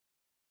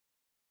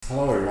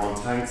Hello everyone,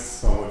 thanks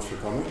so much for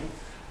coming.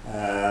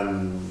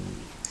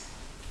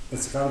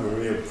 It's kind of a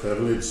real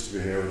privilege to be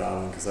here with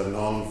Alan because I've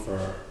known him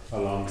for a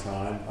long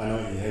time. I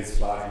know he hates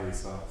flattery,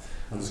 so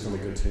I'm just going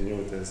to continue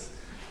with this.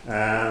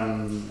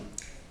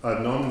 I've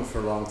known him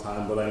for a long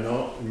time, but I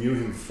knew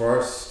him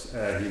first.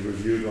 He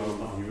reviewed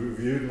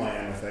my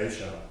MFA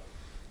show,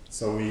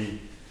 so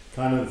we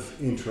kind of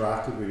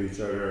interacted with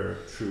each other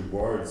through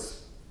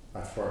words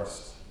at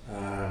first.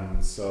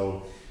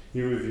 So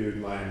he reviewed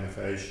my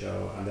MFA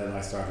show, and then I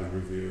started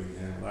reviewing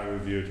him. I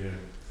reviewed him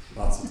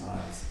lots of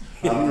times.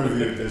 I haven't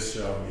reviewed this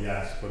show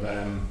yet, but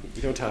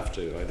you don't have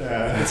to. I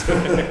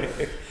know.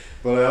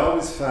 But I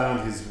always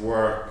found his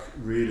work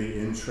really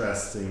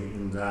interesting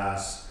in that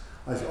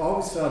I've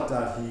always felt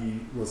that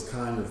he was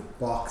kind of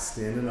boxed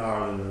in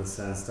Ireland in the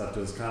sense that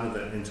there was kind of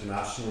an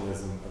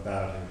internationalism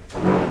about him.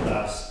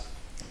 That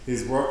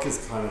his work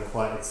is kind of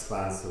quite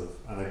expansive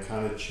and it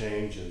kind of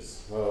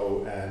changes.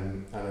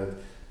 And it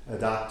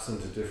adapts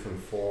into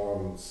different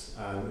forms,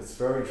 and it's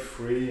very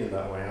free in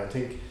that way. And I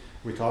think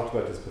we talked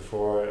about this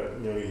before.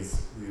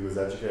 He was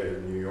educated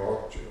in New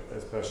York,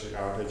 especially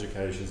art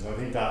education. So I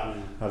think that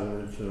had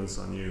an influence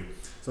on you.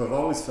 So I've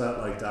always felt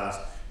like that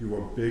you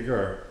were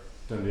bigger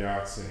than the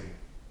art scene.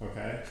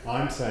 Okay,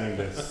 I'm saying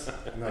this,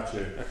 not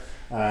you.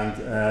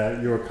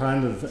 And you're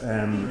kind of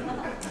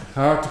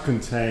hard to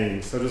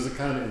contain. So there's a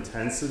kind of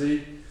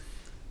intensity.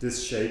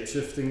 This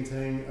shape-shifting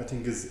thing, I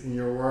think, is in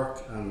your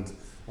work. And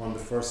one of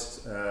the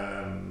first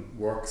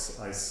works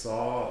I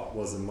saw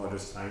was in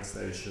Mother's Tank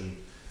Station,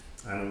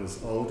 and it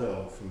was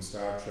Odo from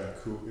Star Trek,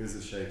 who is a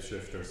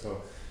shapeshifter.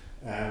 So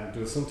there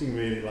was something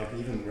really, like,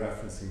 even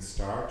referencing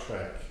Star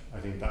Trek, I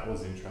think that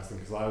was interesting,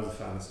 because I was a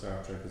fan of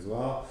Star Trek as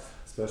well,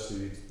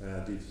 especially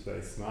Deep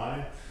Space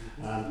Nine,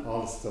 and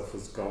all this stuff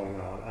was going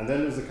on. And then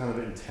there was a kind of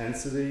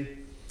intensity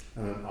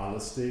and an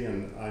honesty,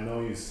 and I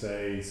know you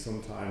say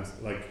sometimes,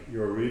 like,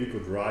 you're a really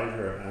good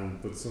writer,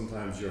 but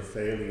sometimes your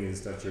failing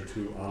is that you're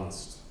too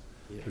honest,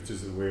 which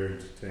is a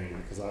weird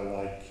thing, because I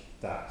like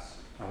that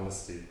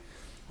honesty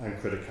and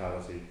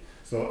criticality.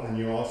 So, and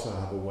you also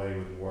have a way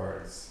with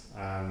words,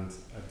 and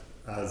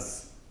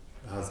as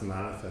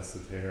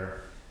manifested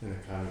here in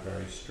a kind of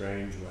very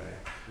strange way.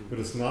 But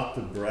it's not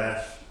the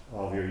breadth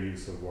of your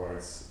use of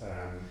words.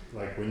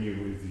 Like when you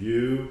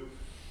review,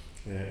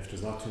 if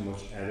there's not too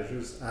much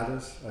editors at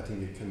it, I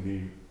think it can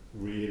be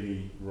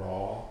really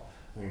raw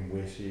and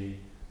witty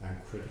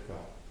and critical,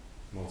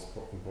 most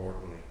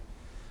importantly.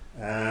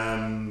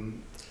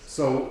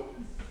 So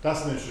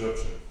that's an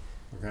introduction,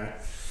 okay?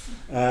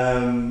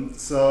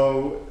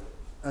 So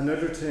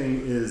another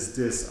thing is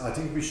this, I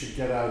think we should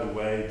get out of the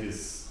way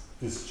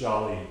this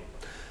jolly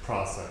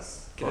process.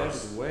 Get out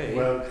of the way?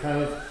 Well,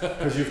 kind of,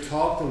 because you've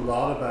talked a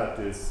lot about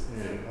this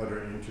in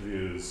other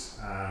interviews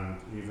and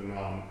even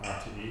on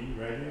RTE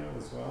radio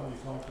as well,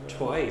 you talked about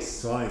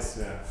Twice,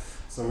 yeah.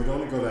 So we don't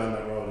want to go down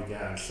that road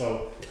again.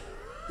 So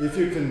if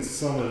you can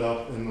sum it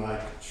up in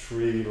like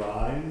 3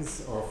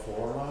 lines or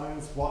 4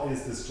 lines, what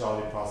is this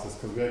jolly process?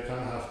 Because we kind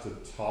of have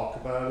to talk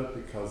about it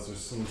because there's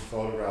some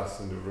photographs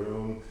in the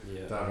room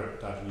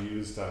that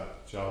use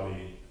that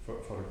jolly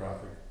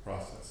photographic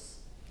process.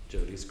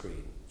 Jolly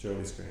screen.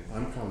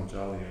 I'm calling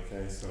Jolly,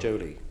 okay? So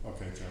Jolly.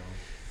 Okay, Jolly.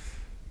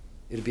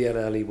 It'd be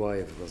L-E-Y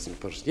if it wasn't,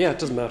 but yeah, it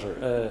doesn't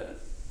matter.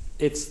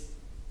 It's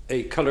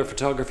a colour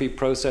photography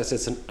process.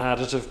 It's an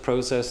additive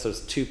process.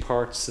 There's 2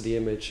 parts to the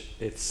image.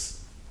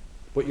 It's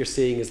what you're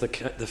seeing is the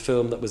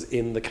film that was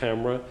in the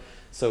camera.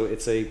 So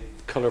it's a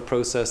colour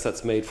process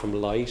that's made from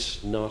light,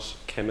 not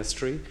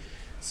chemistry.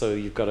 So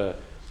you've got a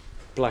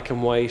black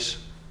and white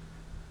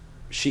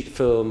sheet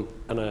film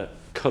and a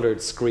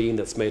coloured screen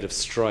that's made of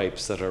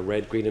stripes that are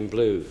red, green and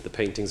blue. The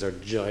paintings are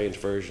giant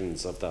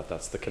versions of that.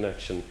 That's the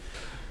connection.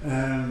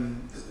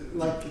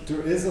 Like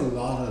there is a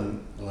lot of,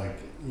 like,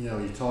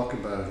 you talk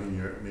about in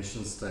your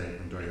mission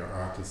statement or your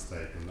artist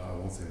statement, I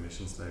won't say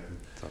mission statement,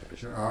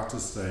 your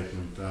artist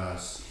statement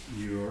that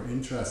you're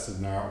interested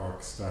in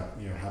artworks that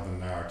have a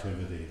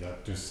narrativity,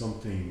 that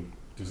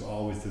there's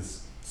always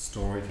this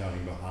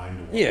storytelling behind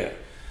the work. Yeah.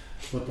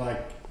 But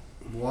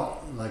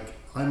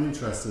I'm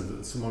interested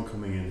in someone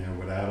coming in here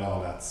without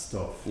all that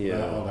stuff,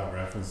 without all that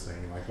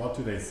referencing. Like, what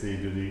do they see?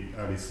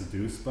 Are they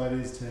seduced by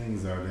these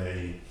things? Are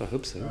they? I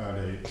hope so. Are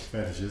they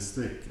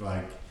fetishistic?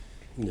 Like,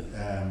 no.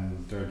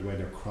 The way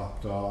they're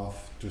cropped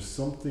off. There's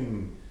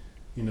something,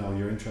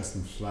 you're interested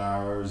in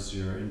flowers.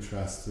 You're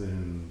interested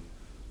in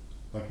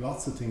like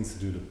lots of things to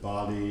do with the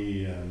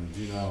body, and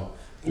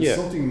there's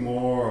something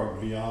more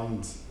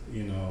beyond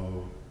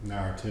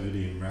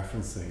narrativity and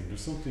referencing. There's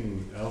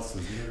something else.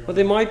 Well,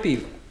 they might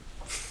be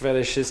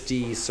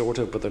fetishisty sort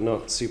of, but they're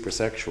not super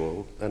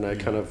sexual, and I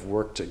kind of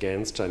worked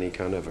against any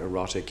kind of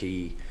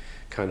erotic-y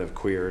kind of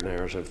queer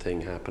narrative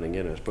thing happening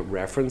in it, but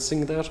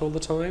referencing that all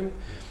the time.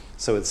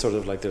 So it's sort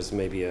of like there's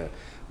maybe a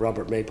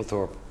Robert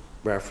Mapplethorpe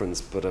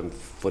reference, but I'm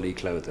fully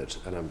clothed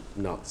and I'm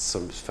not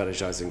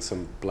fetishizing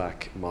some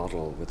black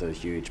model with a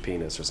huge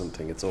penis or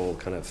something. It's all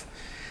kind of,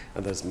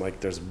 and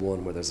there's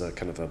one where there's a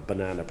kind of a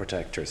banana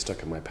protector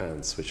stuck in my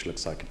pants, which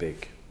looks like a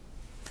big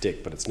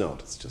dick, but it's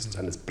not. It's just,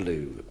 and it's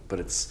blue, but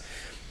it's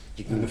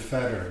you can, and the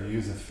feather, you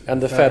use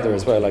and the feather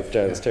as well, like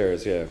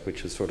downstairs,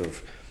 which was sort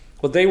of,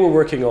 well, they were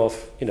working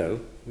off,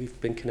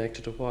 we've been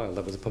connected a while.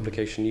 That was a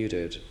publication you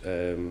did,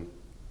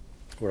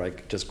 where I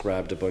just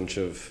grabbed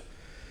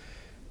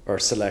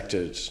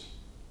selected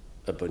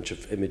a bunch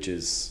of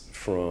images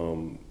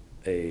from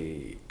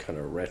a kind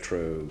of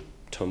retro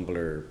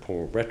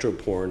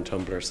porn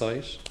Tumblr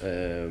site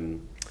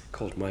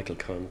called Michael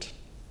Kant.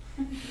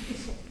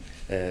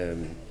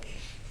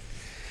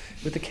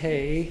 With a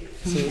K,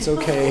 so it's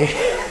okay.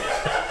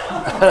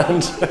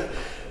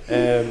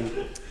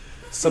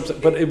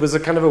 But it was a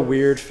kind of a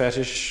weird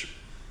fetish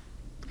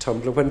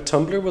Tumblr. When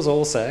Tumblr was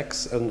all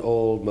sex and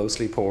all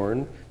mostly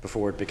porn,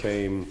 before it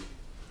became,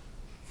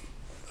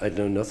 I don't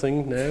know,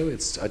 nothing now.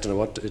 I don't know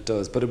what it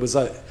does, but it was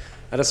at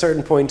a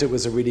certain point, it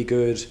was a really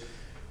good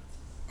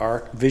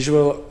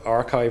visual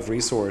archive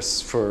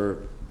resource for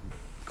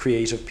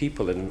creative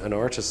people and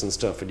artists and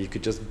stuff, and you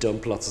could just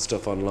dump lots of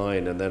stuff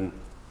online, and then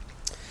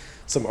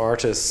some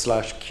artists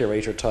 /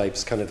 curator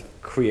types kind of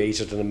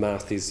created and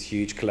amassed these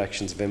huge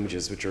collections of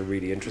images, which are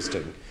really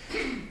interesting.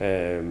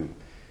 In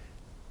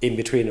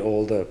between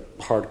all the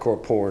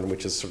hardcore porn,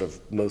 which is sort of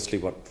mostly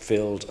what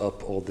filled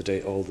up all the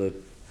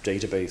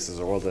databases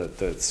or all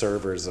the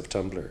servers of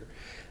Tumblr.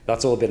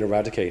 That's all been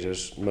eradicated,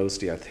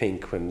 mostly, I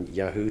think, when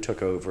Yahoo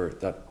took over,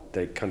 that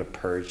they kind of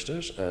purged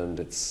it,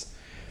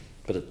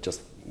 but it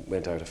just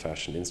went out of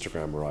fashion.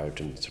 Instagram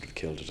arrived and sort of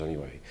killed it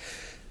anyway.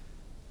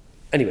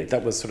 Anyway,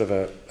 that was sort of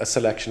a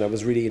selection. I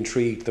was really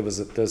intrigued. There's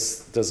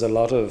a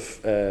lot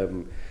of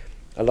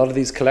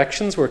these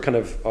collections were kind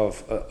of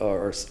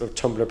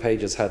Tumblr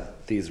pages had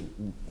these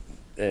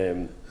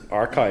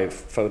archive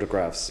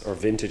photographs or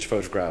vintage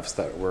photographs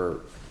that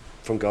were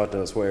from God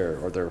knows where,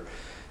 or they're,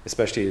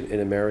 especially in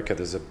America,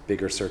 there's a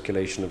bigger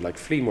circulation of like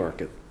flea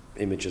market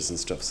images and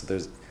stuff. So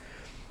there's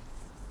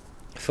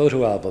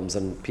photo albums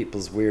and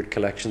people's weird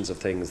collections of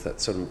things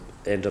that sort of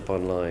end up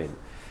online.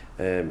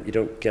 You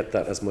don't get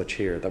that as much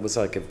here. That was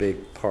like a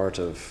big part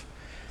of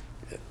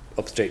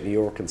upstate New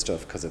York and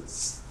stuff, because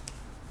it's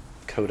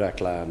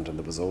Kodak land, and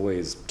there was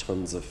always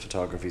tons of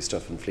photography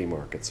stuff in flea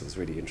markets. It was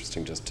really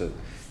interesting it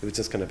was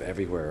just kind of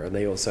everywhere. And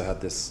they also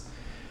had this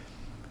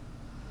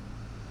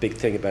big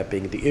thing about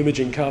being the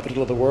imaging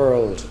capital of the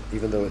world,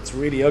 even though it's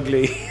really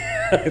ugly.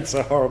 It's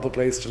a horrible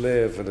place to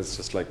live, and it's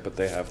just like, but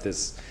they have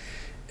this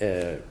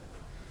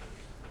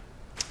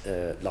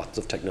lots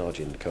of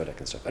technology in the Kodak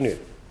and stuff. Anyway.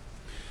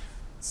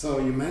 So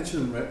you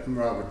mentioned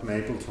Robert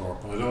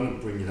Mapplethorpe, and I don't want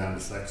to bring you down the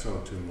sex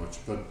road too much,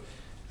 but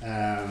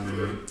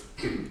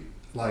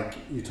like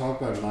you talk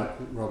about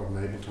Robert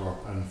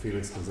Mapplethorpe and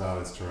Felix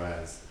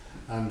Gonzalez-Torres,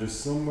 and there's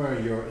somewhere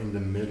you're in the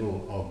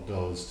middle of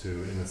those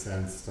two, in a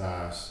sense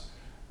that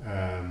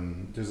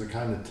there's a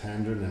kind of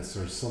tenderness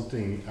or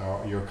something,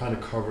 or you're kind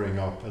of covering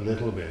up a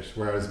little bit,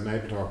 whereas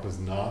Mapplethorpe is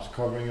not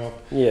covering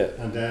up. Yeah.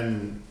 And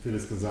then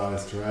Felix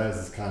Gonzalez-Torres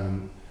is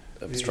kind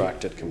of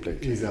abstracted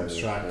completely. He's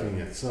abstracting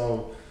it.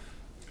 So,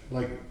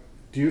 like,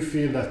 do you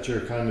feel that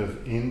you're kind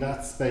of in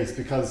that space?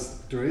 Because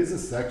there is a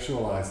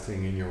sexualized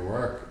thing in your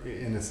work,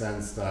 in a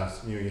sense that,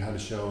 you had a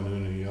show in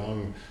Una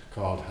Young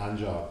called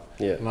Handjob.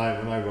 Yeah. And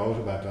when I wrote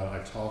about that, I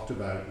talked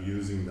about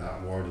using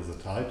that word as a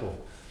title.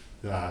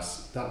 That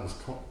was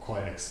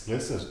quite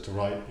explicit to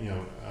write,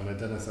 and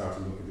then I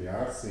started to look at the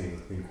art scene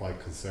as being quite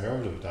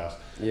conservative with that.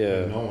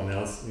 Yeah. No one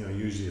else,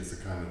 usually it's a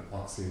kind of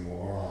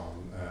oxymoron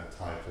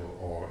title,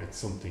 or it's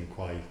something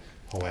quite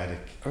poetic.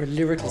 Or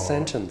lyrical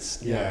sentence.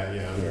 Yeah,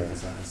 lyrical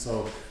sentence.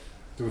 So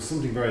there was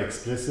something very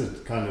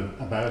explicit kind of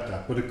about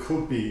that, but it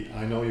could be,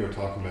 I know you were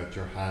talking about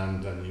your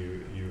hand and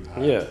you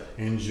had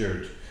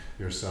injured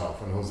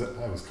yourself, and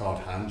it was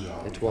called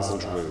Handjob. It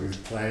wasn't rude. He was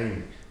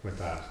playing with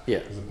that. Yeah.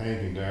 There's a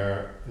painting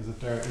there. Is it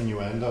there?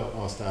 Innuendo?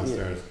 Oh, it's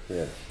downstairs.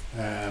 Yeah.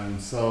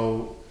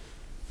 So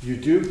you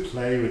do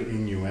play with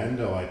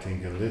innuendo, I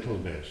think, a little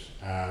bit,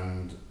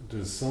 and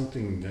there's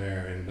something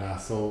there in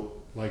that. So,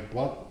 like,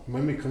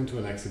 when we come to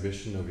an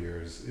exhibition of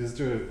yours, is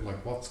there,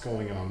 like, what's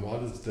going on?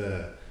 What is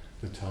the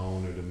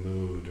tone or the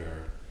mood,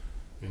 or,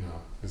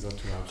 is that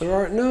too abstract? There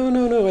are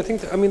no. I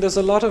think there's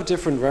a lot of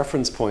different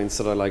reference points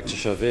that I like to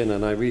shove in,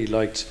 and I really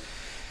liked.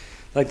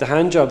 Like the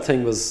Handjob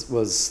thing was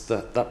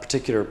that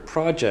particular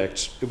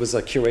project. It was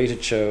a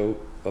curated show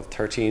of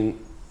 13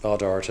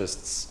 odd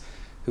artists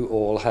who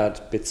all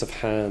had bits of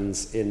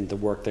hands in the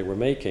work they were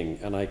making,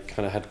 and I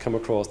kind of had come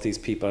across these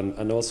people,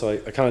 and also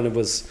I kind of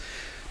was,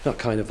 not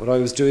kind of, what I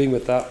was doing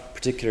with that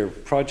particular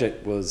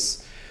project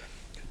was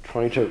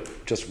trying to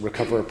just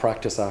recover a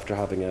practice after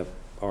having a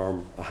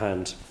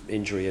hand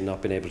injury and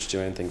not being able to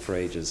do anything for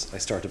ages. I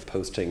started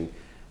posting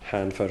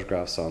hand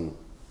photographs on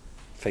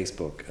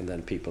Facebook, and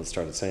then people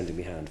started sending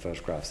me hand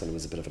photographs, and it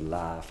was a bit of a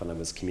laugh, and I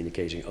was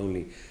communicating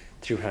only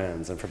through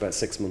hands. And for about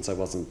 6 months I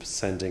wasn't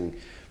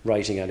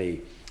writing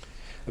any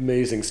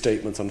amazing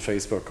statements on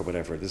Facebook or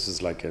whatever. This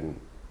was like in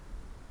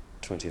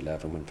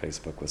 2011 when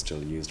Facebook was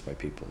still used by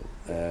people,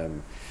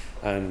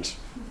 and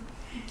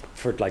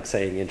for like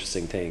saying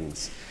interesting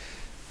things.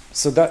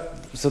 So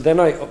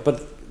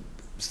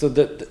so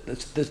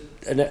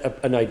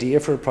an idea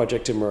for a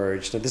project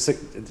emerged. Now this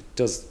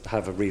does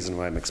have a reason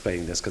why I'm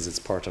explaining this, because it's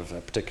part of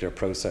a particular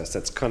process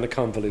that's kind of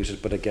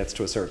convoluted, but it gets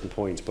to a certain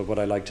point. But what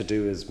I like to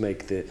do is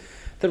make the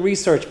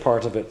research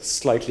part of it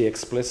slightly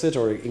explicit,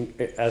 or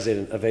as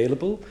in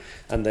available,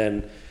 and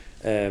then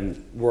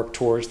work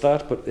towards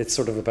that. But it's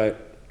sort of about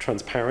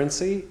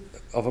transparency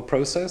of a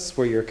process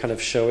where you're kind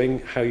of showing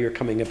how you're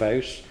coming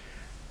about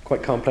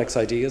quite complex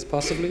ideas,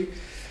 possibly.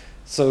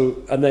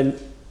 So, and then,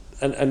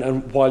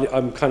 and while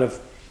I'm kind of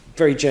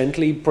very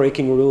gently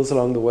breaking rules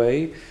along the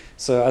way.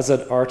 So as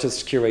an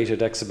artist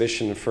curated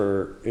exhibition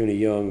for Una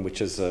Young,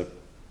 which is a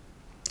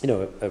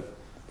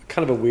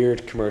kind of a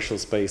weird commercial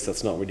space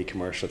that's not really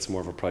commercial, it's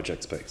more of a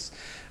project space.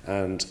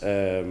 And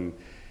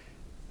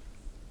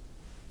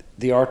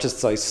the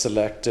artists I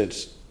selected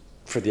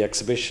for the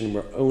exhibition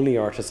were only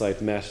artists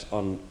I'd met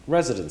on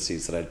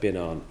residencies that I'd been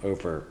on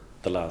over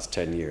the last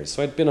 10 years.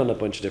 So I'd been on a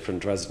bunch of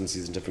different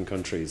residencies in different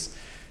countries.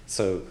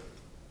 So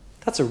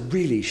that's a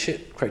really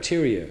shit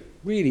criteria,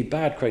 really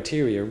bad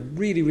criteria,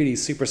 really, really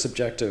super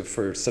subjective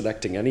for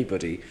selecting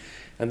anybody.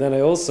 And then I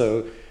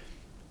also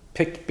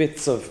picked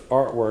bits of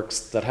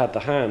artworks that had the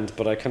hand,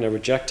 but I kind of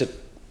rejected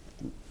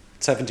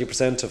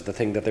 70% of the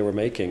thing that they were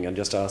making and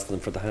just asked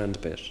them for the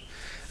hand bit.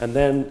 And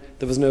then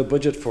there was no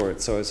budget for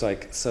it, so I was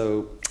like,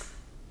 so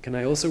can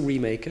I also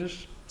remake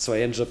it? So I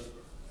ended up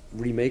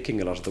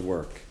remaking a lot of the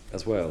work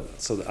as well.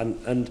 So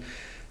and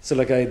so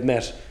like I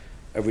met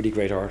a really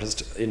great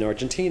artist in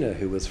Argentina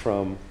who was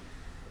from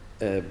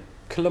he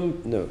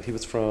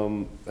was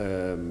from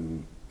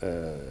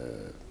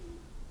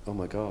oh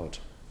my god,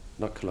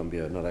 not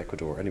Colombia, not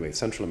Ecuador, anyway,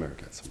 Central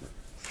America somewhere.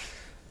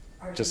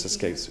 Argentina? Just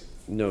escapes.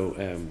 No,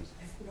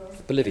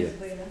 Bolivia.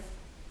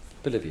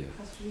 Bolivia.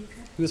 Costa Rica.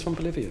 He was from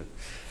Bolivia.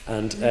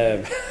 And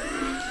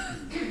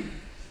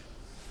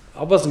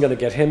I wasn't going to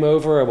get him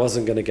over, I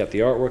wasn't going to get the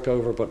artwork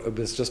over, but it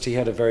was just, he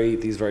had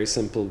these very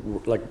simple,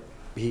 like,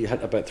 he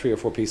had about 3 or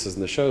 4 pieces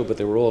in the show, but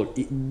they were all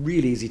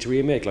really easy to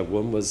remake. Like,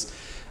 one was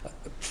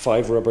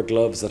 5 rubber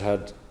gloves that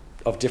had,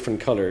 of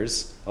different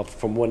colours,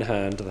 from one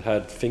hand, that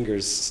had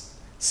fingers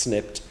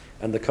snipped,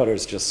 and the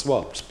colours just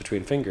swapped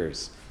between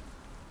fingers.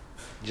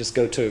 You just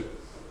go to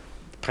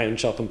pound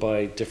shop and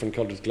buy different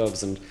coloured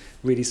gloves, and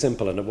really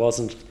simple. And it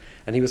wasn't,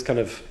 and he's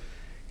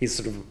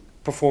sort of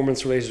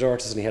performance related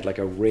artist, and he had like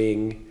a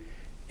ring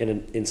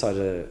inside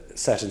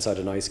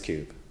an ice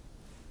cube.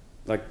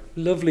 Like,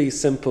 lovely,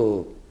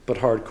 simple but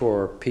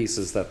hardcore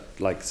pieces that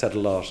like said a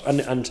lot.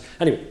 And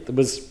anyway, there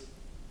was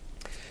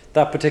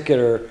that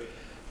particular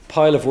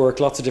pile of work,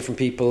 lots of different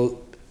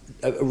people,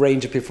 a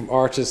range of people, from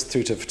artists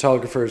through to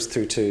photographers,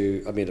 through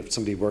to, I mean, if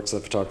somebody works as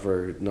a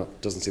photographer,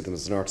 doesn't see them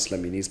as an artist,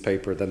 lend me a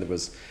newspaper. Then there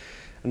was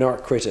an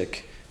art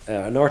critic,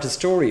 an art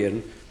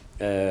historian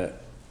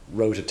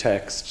wrote a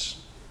text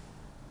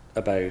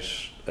about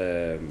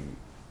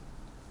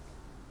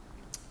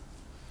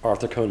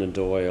Arthur Conan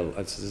Doyle.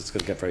 It's going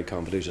to get very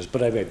convoluted,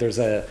 but anyway,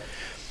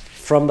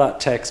 from that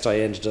text I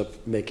ended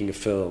up making a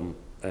film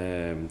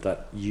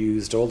that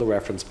used all the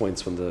reference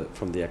points from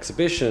the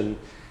exhibition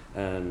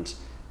and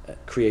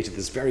created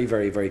this very,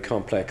 very, very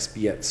complex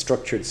yet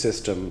structured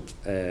system.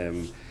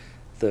 I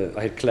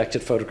had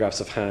collected photographs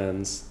of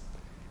hands,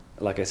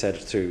 like I said,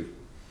 through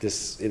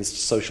this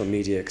social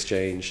media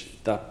exchange,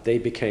 that they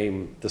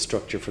became the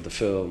structure for the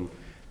film,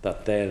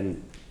 that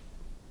then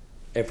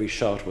every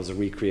shot was a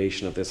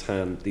recreation of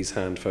these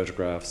hand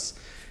photographs.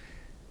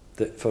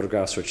 The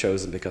photographs were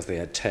chosen because they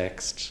had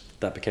text.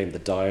 That became the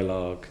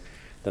dialogue.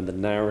 Then the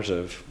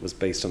narrative was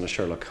based on a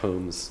Sherlock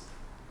Holmes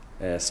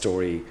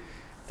story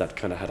that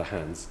kind of had a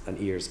hands and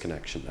ears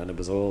connection, and it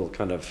was all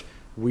kind of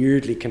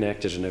weirdly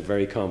connected in a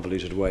very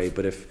convoluted way.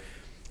 But if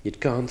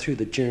you'd gone through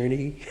the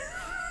journey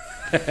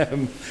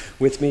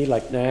with me,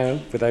 like now,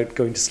 without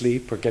going to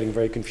sleep or getting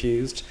very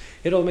confused,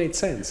 it all made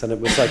sense. And it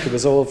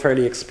was all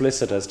fairly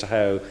explicit as to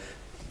how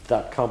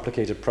that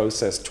complicated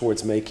process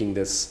towards making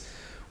this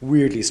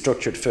weirdly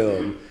structured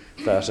film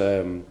that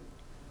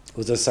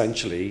was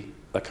essentially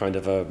a kind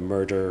of a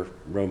murder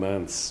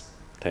romance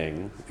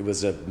thing. It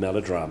was a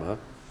melodrama.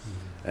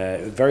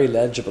 Very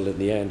legible in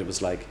the end. It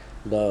was like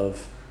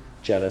love,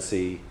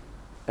 jealousy,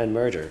 and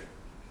murder.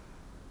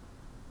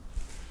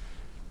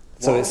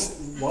 So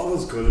what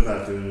was good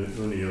about doing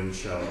a Young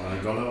show?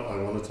 And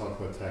I want to talk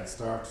about text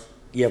art.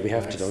 Yeah, we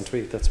have to, don't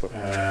we? That's what.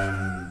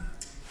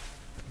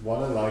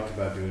 What I like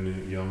about doing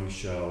a Young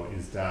show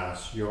is that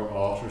your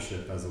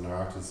authorship as an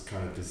artist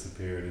kind of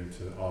disappeared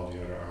into all the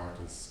other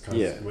artists.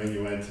 Because when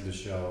you went to the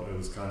show, it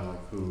was kind of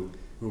like,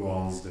 who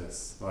owns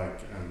this? Like,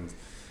 and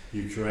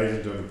you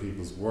curated other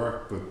people's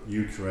work, but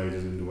you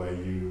curated in the way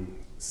you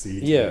see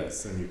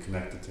things and you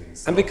connected things.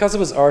 So. And because it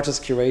was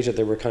artist curated,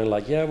 they were kind of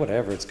like, yeah,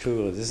 whatever, it's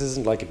cool. This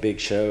isn't like a big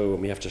show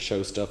and we have to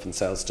show stuff and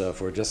sell stuff.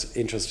 We're just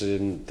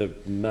interested in the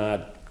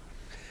mad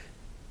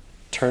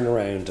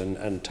turnaround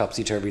and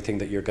topsy-turvy thing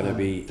that you're going to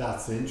be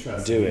that's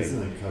interesting, doing.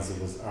 Isn't it? Because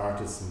it was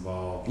artists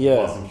involved, it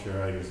wasn't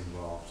curators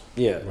involved,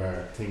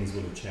 where things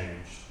would have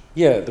changed.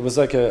 Yeah, there was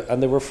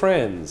and they were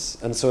friends,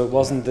 and so it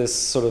wasn't this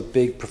sort of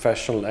big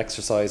professional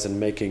exercise in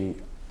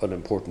making an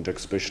important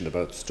exhibition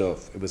about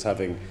stuff. It was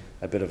having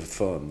a bit of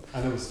fun.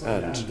 And it was,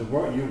 and the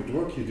work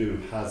you do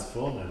has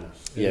fun in it.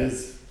 It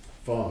is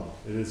fun.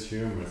 It is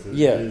humorous. It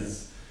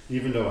is,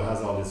 even though it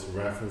has all this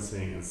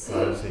referencing and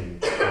citing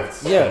of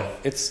stuff. Yeah,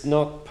 it's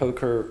not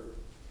poker.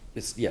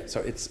 It's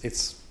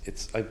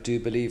I do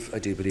believe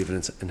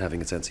in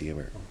having a sense of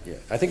humor. Yeah,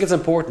 I think it's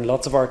important.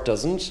 Lots of art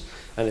doesn't,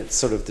 and it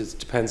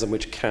depends on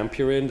which camp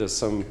you're in. There's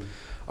some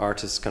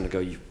artists kind of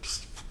go,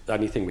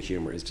 anything with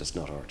humor is just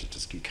not art.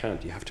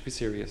 You have to be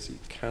serious. You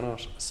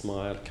cannot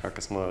crack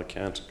a smile,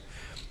 can't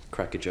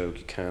crack a joke.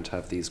 You can't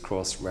have these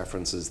cross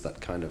references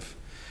that kind of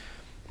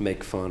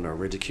make fun or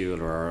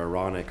ridicule or are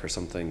ironic or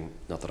something.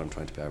 Not that I'm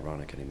trying to be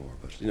ironic anymore,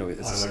 but I'm going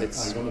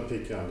to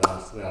pick you on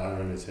that, the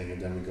irony thing,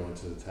 and then we go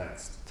into the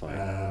text.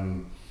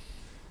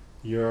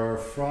 You're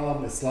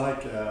from, it's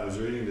like, I was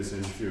reading this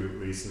interview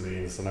recently,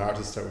 and it's an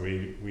artist that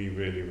we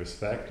really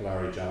respect,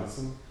 Larry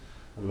Johnson.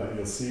 And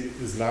you'll see,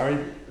 is Larry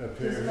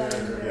appearing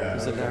here? Yeah.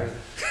 Is it Larry?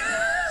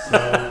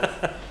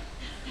 So,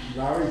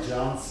 Larry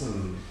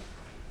Johnson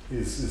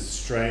is a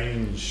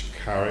strange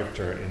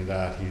character in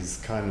that he's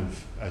kind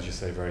of, as you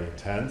say, very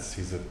intense.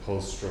 He's a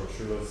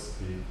post-structuralist.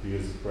 He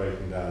uses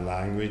breaking down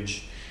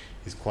language.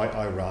 He's quite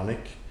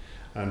ironic.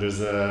 And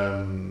there's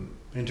an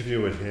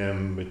interview with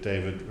him with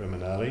David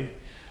Rimanelli,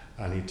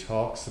 and he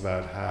talks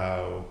about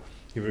how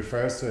he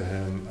refers to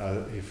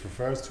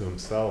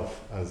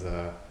himself as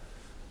a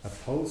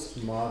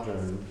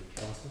postmodern,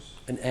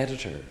 an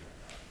editor.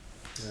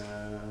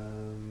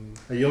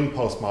 A young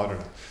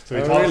postmodern. So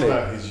he talks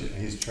about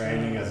his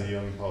training as a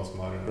young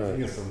postmodern. I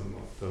think it's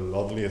the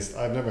loveliest.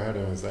 I've never heard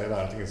anyone say that.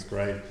 I think it's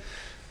great.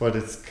 But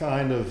it's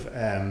kind of,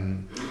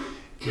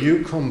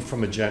 you come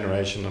from a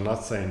generation, I'm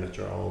not saying that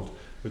you're old,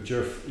 but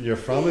you're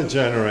from a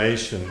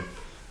generation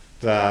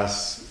that...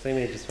 Same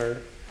age as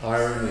her.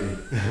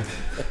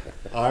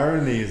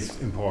 Irony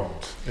is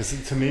important.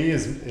 To me,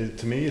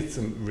 it's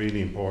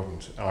really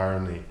important.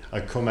 Irony.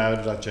 I come out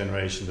of that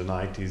generation, the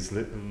 90s,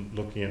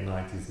 looking at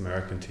 90s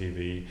American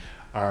TV.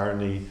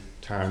 Irony,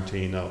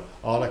 Tarantino,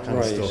 all that kind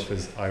of stuff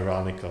is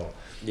ironical.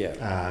 Yeah.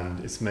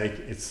 And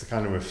it's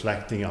kind of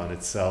reflecting on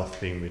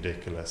itself being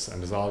ridiculous. And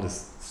there's all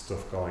this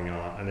stuff going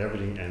on, and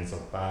everything ends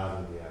up bad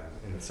in the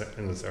end,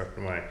 in a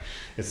certain way.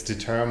 It's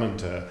determined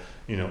to,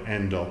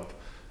 end up.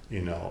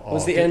 It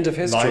was the end of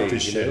history. Life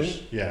is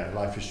shit. Yeah,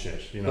 life is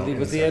shit. It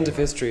was the end of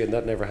history, and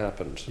that never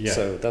happened. Yeah.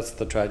 So that's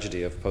the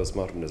tragedy of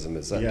postmodernism,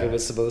 is that it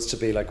was supposed to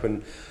be like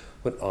when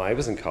I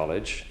was in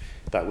college,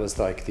 that was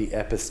like the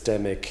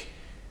epistemic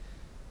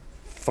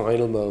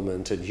final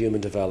moment in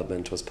human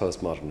development was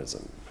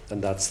postmodernism.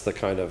 And that's the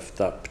kind of,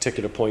 that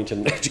particular point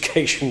in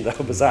education that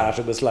was at.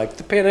 It was like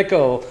the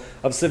pinnacle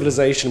of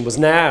civilization was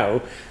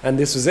now, and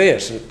this was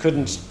it. It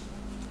couldn't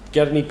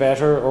get any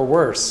better or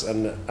worse,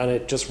 and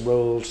it just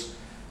rolled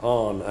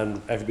on,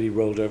 and everybody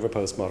rolled over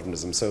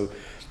postmodernism. So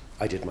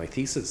I did my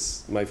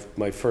thesis.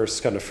 My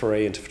first kind of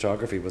foray into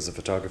photography was a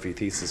photography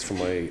thesis from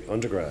my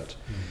undergrad,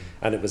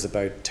 and it was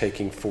about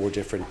taking 4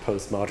 different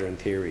postmodern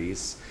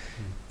theories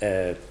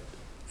and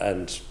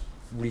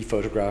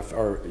rephotograph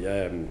or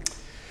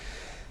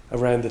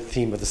around the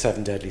theme of the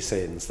 7 deadly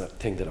sins, that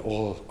thing that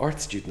all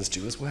art students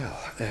do as well,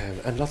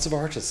 and lots of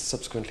artists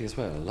subsequently as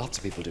well. Lots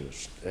of people do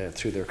it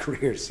through their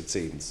careers, it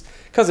seems,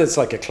 because it's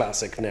like a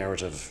classic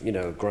narrative,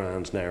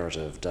 grand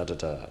narrative,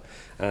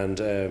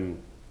 and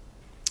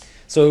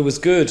so it was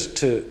good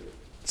to.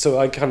 So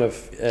I kind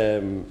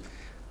of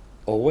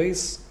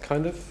always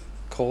kind of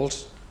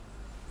called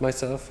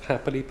myself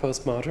happily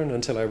postmodern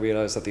until I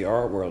realised that the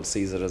art world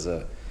sees it as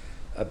a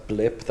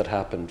blip that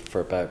happened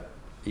for about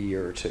a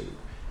year or two.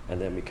 And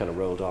then we kind of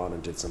rolled on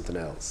and did something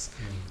else.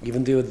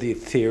 Even though the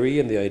theory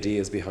and the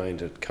ideas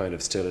behind it kind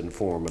of still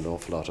inform an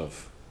awful lot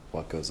of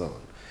what goes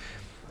on.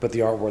 But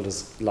the art world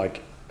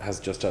has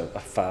just a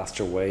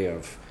faster way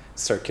of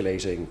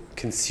circulating,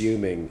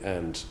 consuming,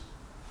 and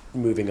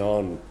moving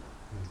on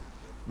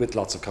with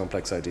lots of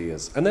complex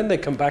ideas. And then they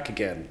come back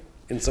again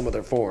in some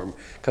other form,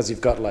 because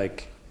you've got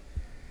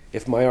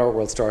if my art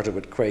world started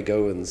with Craig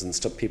Owens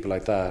and people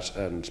like that,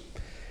 and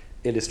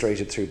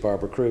illustrated through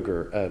Barbara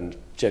Kruger and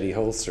Jenny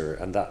Holster,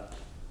 and that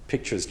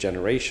pictures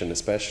generation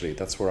especially,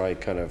 that's where I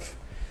kind of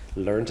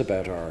learned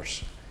about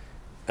art.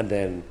 And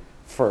then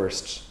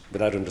first,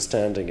 without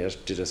understanding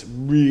it, did a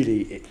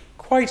really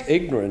quite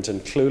ignorant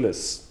and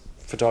clueless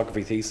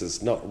photography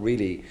thesis, not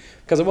really,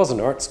 because it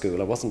wasn't art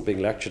school, I wasn't being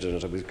lectured in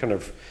it, I was kind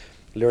of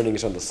learning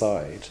it on the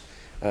side,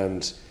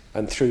 and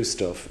through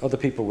stuff. Other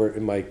people were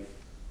in my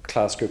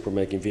class group were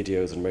making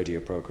videos and radio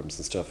programs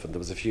and stuff, and there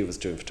was a few of us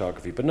doing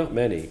photography, but not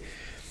many.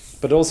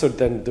 But also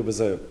then there was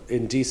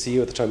in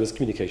DCU at the time, it was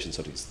communication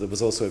studies. There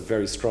was also a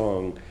very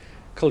strong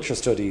culture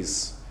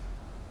studies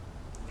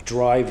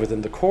drive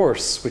within the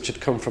course, which had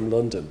come from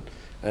London,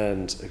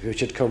 and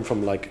which had come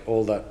from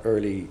all that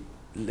early,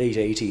 late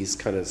 80s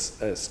kind of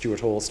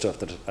Stuart Hall stuff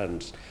that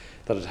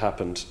had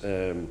happened.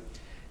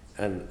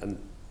 And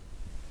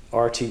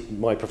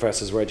my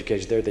professors were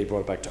educated there, they brought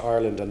it back to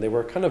Ireland, and they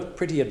were kind of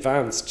pretty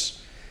advanced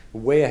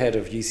way ahead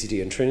of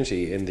UCD and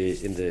Trinity in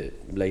the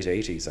late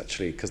 80s,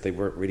 actually, because they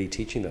weren't really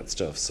teaching that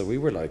stuff. So we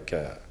were like,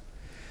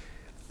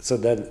 so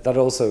then that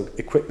also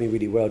equipped me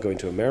really well going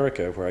to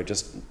America, where I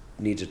just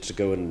needed to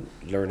go and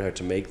learn how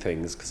to make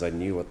things because I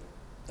knew what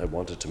I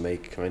wanted to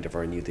make, kind of,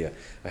 or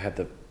I had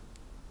the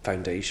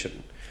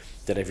foundation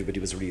that everybody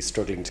was really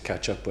struggling to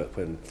catch up with,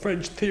 when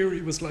French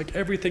theory was like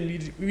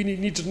everything we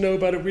need to know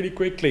about it really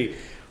quickly,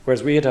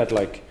 whereas we had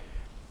like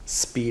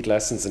speed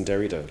lessons in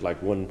Derrida,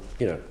 like one,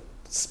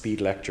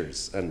 speed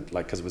lectures, and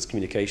like, because it was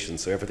communication,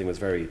 so everything was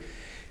very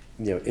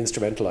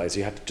instrumentalized.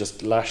 You had to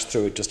just lash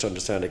through it just to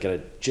understand it, get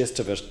a gist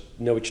of it,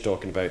 know what you're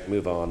talking about,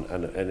 move on,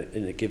 and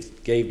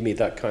it gave me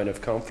that kind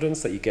of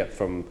confidence that you get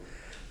from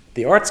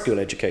the art school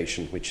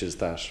education, which is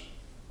that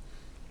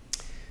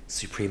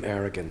supreme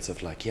arrogance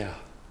of like, yeah,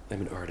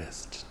 I'm an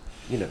artist,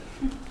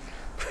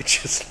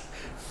 which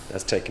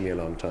that's taken me a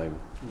long time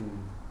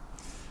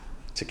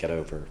to get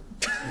over.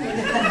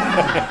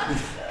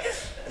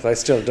 So I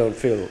still don't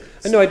feel,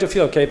 I know I do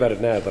feel okay about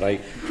it now, but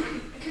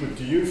But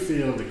do you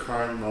feel the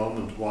current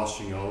moment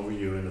washing over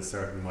you in a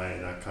certain way?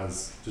 That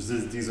because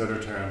there's these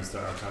other terms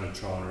that are kind of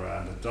thrown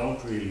around that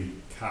don't really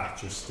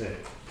catch or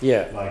stick.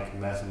 Yeah. Like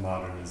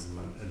metamodernism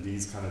and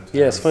these kind of terms.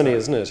 Yeah, it's funny,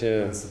 isn't it?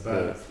 Yeah. It's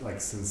about like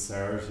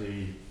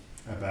sincerity,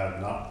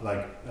 about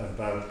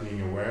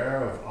being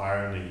aware of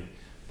irony,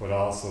 but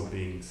also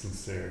being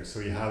sincere.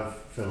 So you have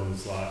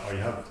films like, or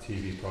you have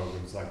TV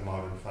programs like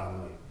Modern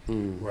Family,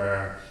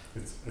 where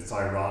it's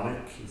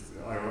ironic,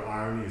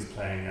 irony is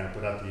playing out,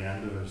 but at the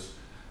end of it,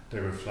 they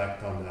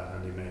reflect on that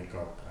and they make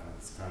up, and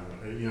it's kind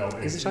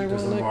of, is it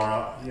ironic?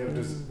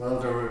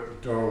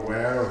 They're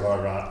aware of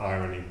our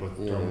irony, but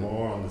they're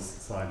more on the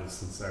side of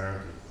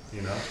sincerity,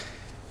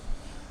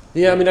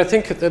 Yeah, I mean, I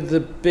think that the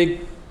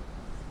big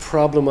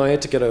problem I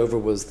had to get over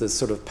was this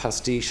sort of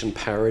pastiche and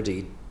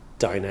parody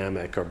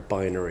dynamic or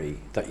binary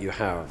that you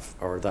have,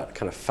 or that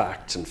kind of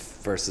fact and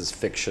versus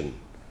fiction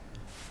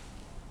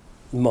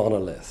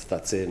monolith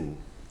that's in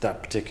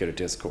that particular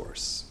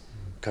discourse,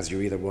 because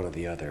you're either one or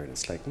the other, and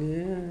it's like,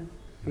 yeah,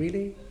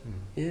 really?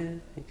 Yeah.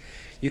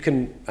 You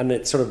can, and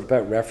it's sort of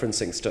about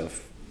referencing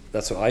stuff.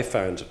 That's what I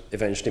found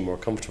eventually more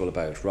comfortable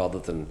about, rather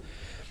than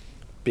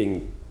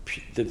being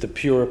the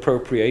pure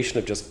appropriation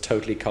of just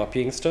totally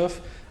copying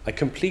stuff. I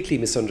completely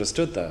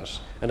misunderstood that,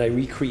 and I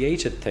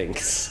recreated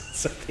things.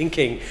 So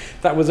thinking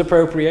that was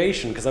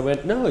appropriation, because I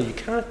went, no, you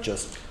can't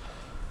just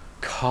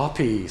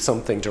copy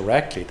something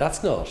directly.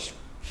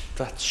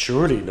 That's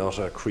surely not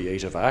a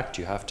creative act.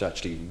 You have to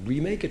actually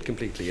remake it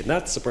completely, and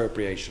that's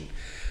appropriation.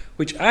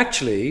 Which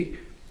actually,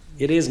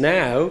 it is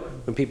now,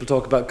 when people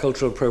talk about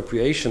cultural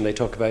appropriation, they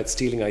talk about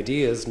stealing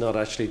ideas, not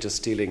actually just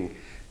stealing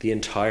the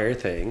entire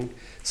thing.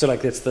 So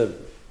like, it's the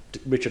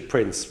Richard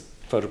Prince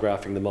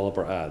photographing the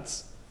Marlboro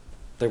ads.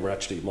 They were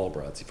actually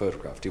Marlboro ads he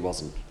photographed. He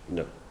wasn't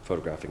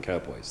photographing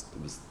cowboys.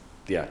 It was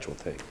the actual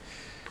thing.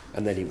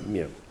 And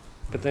then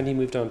but then he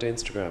moved on to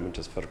Instagram and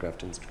just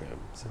photographed Instagram.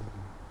 So.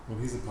 Well,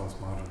 he's a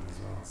postmodern as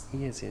well. So.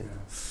 He is, yeah.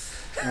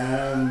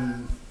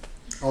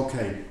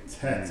 Okay,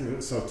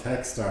 so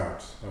text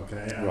art,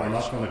 okay? And right. I'm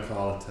not going to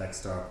call it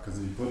text art, because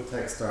if you put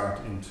text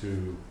art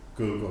into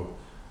Google,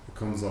 it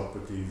comes up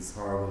with these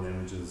horrible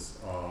images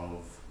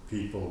of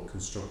people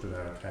constructed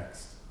out of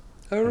text.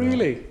 Oh,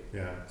 really?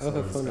 Yeah. Oh, So how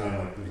it's funny. kind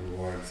of like little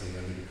words, and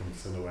then they become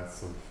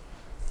silhouettes of.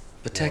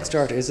 But text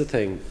art is a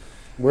thing.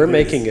 We're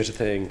making it a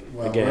thing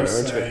again, we're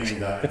aren't saying we?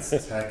 that it's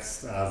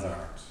text as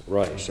art.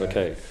 Right,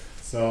 okay.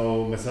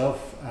 So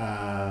myself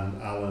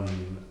and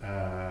Alan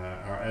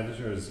are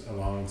editors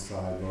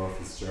alongside Laura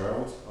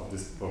Fitzgerald of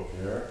this book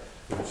here,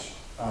 which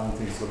Alan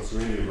thinks looks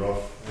really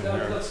rough. In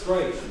here. That's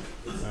great.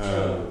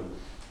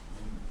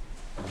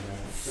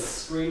 It's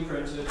screen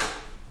printed,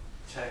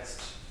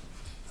 text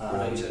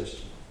related.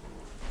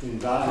 In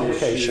that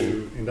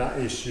Publication.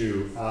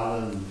 issue,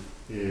 Alan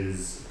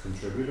is a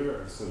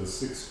contributor, so there's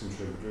 6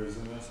 contributors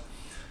in it.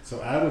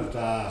 So out of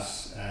that,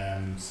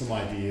 some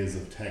ideas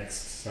of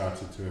text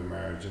started to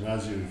emerge, and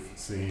as you've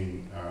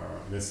seen or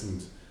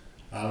listened,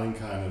 Alan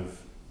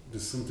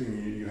there's something,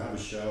 you have a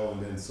show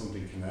and then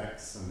something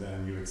connects, and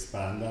then you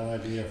expand that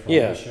idea from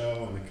the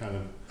show, and it kind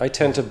of... I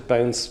tend to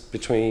bounce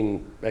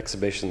between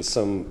exhibitions.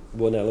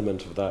 One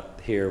element of that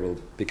here will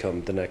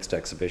become the next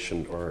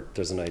exhibition, or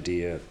there's an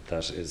idea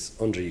that is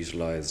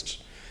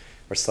underutilized,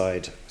 or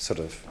side sort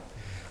of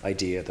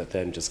idea that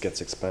then just gets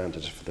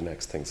expanded for the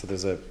next thing. So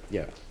there's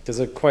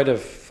a quite a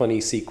funny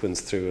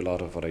sequence through a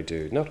lot of what I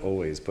do. Not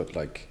always, but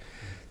like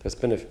there's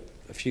been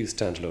a few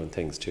standalone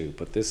things too.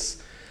 But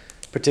these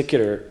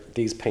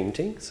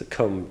paintings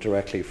come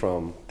directly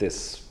from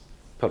this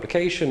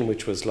publication,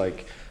 which was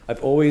like,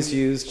 I've always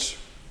used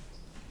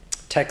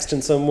text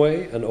in some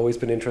way and always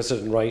been interested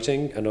in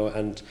writing,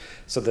 and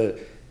so the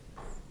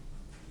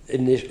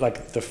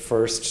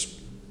first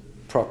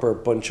proper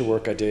bunch of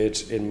work I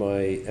did in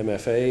my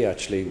MFA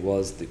actually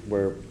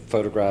were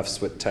photographs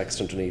with text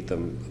underneath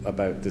them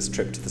about this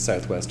trip to the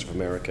southwest of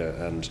America,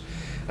 and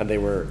they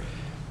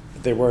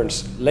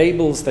weren't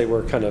labels, they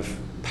were kind of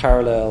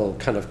parallel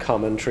kind of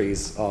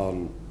commentaries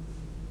on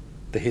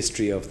the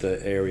history of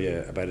the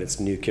area, about its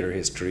nuclear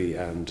history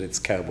and its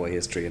cowboy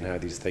history, and how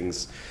these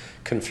things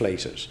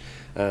conflated.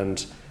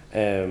 And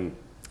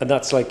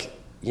that's like,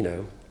 you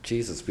know,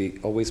 Jesus, we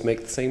always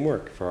make the same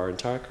work for our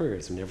entire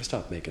careers. We never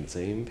stop making the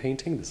same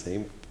painting, the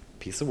same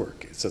piece of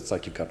work. So it's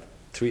like you've got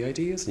 3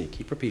 ideas and you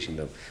keep repeating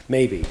them.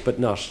 Maybe, but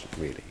not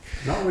really.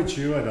 Not with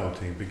you, I don't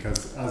think,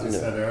 because as you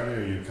said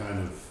earlier, you kind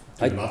of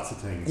do lots of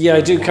things. Yeah,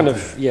 I do kind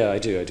of, yeah, I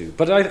do.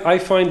 But I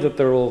find that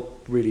they're all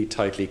really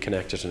tightly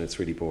connected, and it's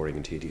really boring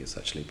and tedious,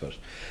 actually.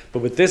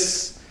 But with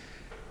this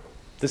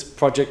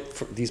project,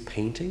 for these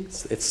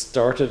paintings, it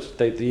started,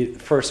 the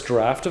first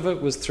draft of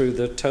it was through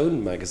the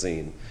Tone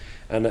magazine.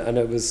 And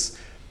it was,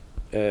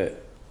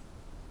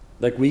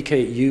 like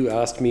you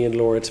asked me and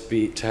Laura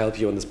to help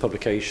you on this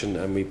publication,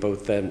 and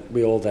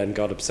we all then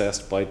got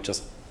obsessed by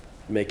just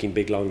making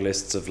big long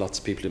lists of lots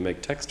of people who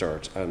make text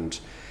art, and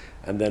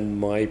then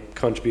my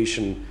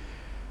contribution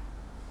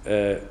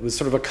was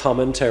sort of a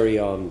commentary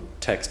on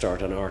text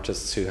art and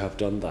artists who have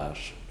done that,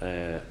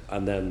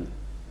 and then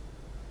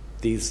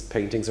these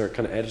paintings are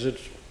kind of edited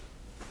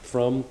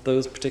from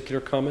those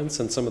particular comments,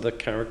 and some of the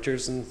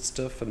characters and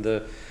stuff and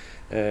the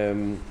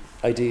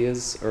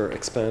ideas are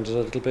expanded a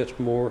little bit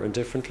more and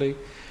differently.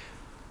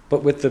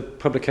 But with the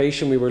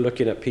publication, we were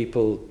looking at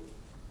people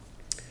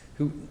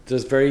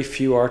there's very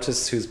few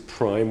artists whose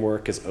prime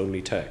work is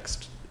only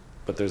text,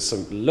 but there's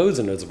loads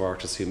and loads of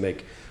artists who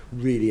make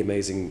really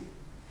amazing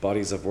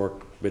bodies of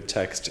work with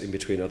text in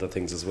between other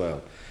things as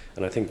well.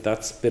 And I think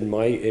that's been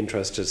my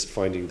interest, is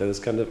finding those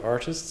kind of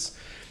artists.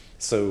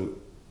 So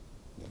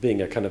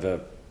being a kind of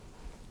a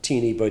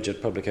teeny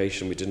budget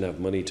publication, we didn't have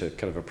money to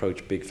kind of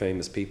approach big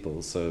famous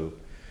people, so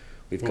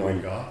we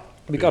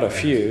got a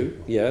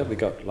few. Yeah, we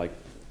got like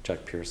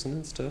Jack Pearson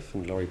and stuff,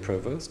 and Laurie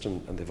Provost,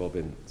 and they've all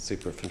been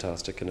super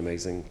fantastic and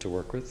amazing to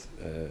work with,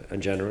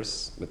 and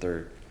generous with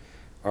their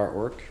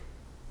artwork.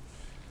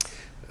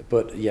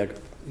 But yeah,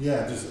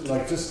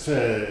 just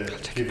to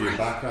give you a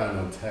background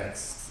on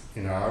text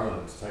in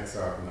Ireland, text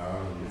art in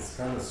Ireland, it's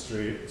kind of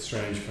a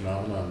strange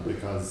phenomenon,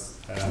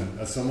 because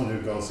as someone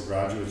who goes to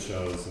graduate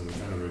shows and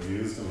kind of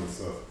reviews them and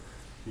stuff,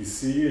 you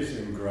see it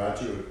in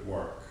graduate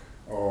work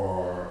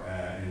or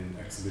in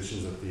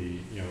exhibitions at the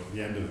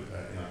end of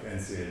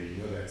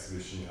NCAD, the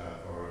exhibition you have,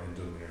 or in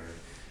Dublin area.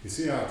 You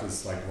see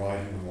artists like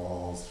writing on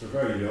walls. They're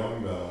very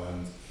young though,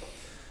 and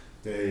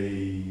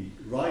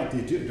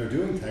they're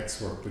doing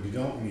text work, but you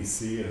don't really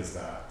see it as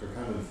that. They're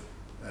kind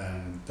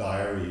of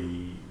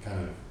diary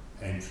kind of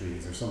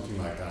entries or something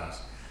like that.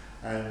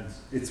 And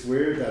it's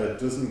weird that it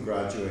doesn't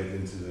graduate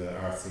into the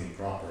art scene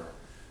proper,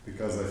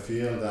 because I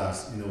feel that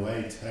in a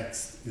way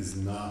text is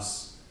not,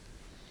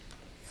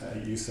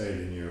 you say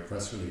it in your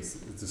press release,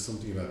 there's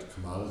something about the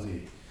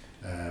commodity.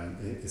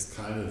 It's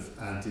kind of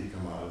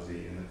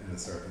anti-commodity in a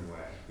certain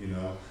way,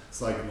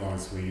 It's like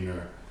Lawrence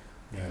Weiner,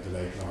 the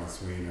late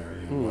Lawrence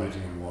Weiner,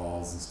 writing on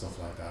walls and stuff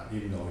like that.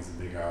 Even though he's a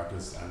big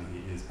artist and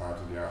he is part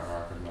of the art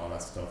market and all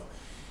that stuff,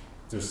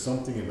 there's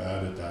something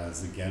about it that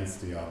is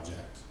against the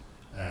object,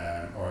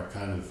 or it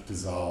kind of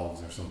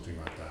dissolves or something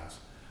like that.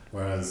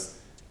 Whereas,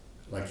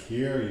 like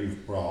here,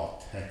 you've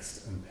brought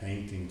text and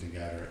painting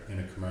together in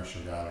a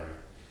commercial gallery,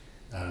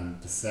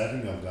 and the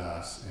setting of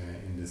that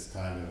in this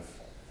kind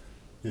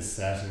of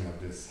setting of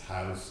this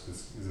house,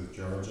 this is a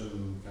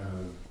Georgian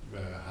kind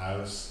of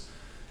house.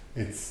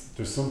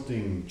 There's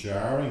something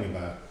jarring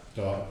about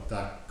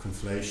that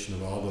conflation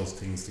of all those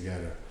things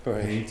together.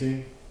 Right.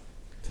 Painting,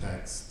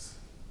 text,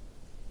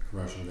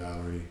 commercial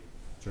gallery,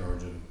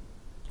 Georgian,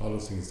 all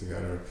those things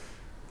together.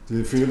 Do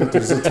you feel that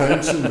there's a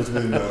tension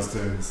between those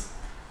things?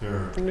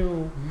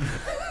 No.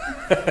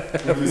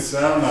 If you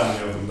sell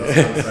many of them, that's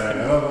what I'm saying.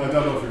 I don't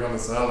know if you're going to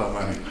sell that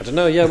many. I don't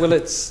know, yeah, well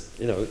it's,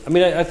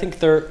 I think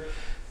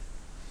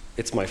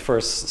it's my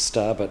first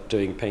stab at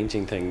doing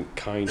painting thing,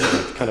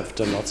 I've kind of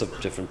done lots of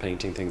different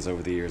painting things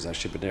over the years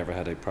actually, but never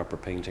had a proper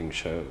painting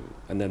show.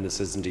 And then this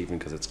isn't even,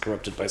 because it's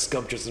corrupted by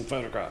sculptures and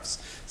photographs,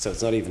 so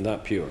it's not even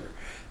that pure.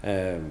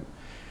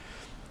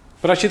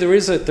 But actually there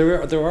is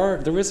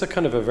a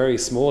kind of a very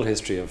small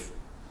history of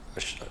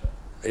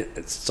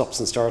it stops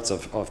and starts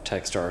of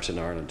text art in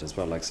Ireland as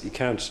well. Like, you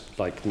can't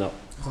not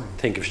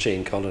think of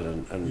Shane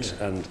Cullen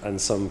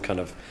and some kind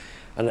of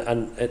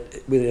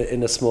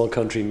in a small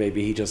country,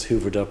 maybe he just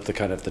hoovered up the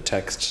kind of the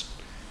text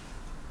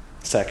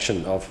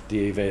section of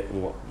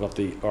what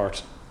the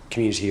art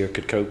community here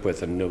could cope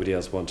with, and nobody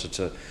else wanted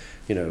to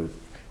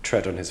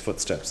tread on his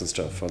footsteps and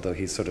stuff, although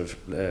he's sort of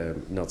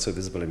not so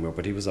visible anymore.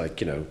 But he was like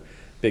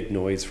big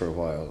noise for a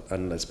while,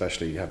 and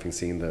especially having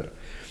seen the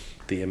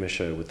Imma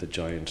show with the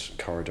giant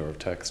corridor of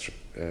text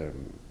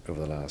over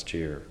the last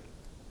year.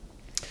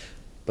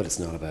 But it's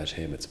not about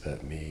him, it's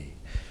about me.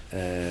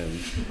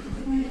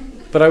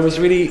 But I was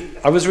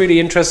really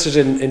interested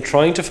in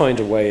trying to find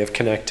a way of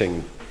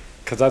connecting,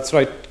 because that's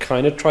what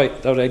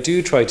I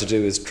do try to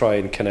do, is try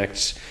and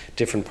connect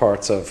different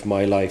parts of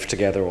my life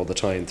together all the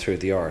time through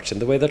the art, in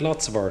the way that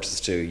lots of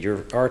artists do.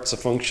 Your art's a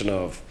function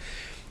of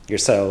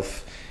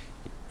yourself,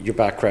 your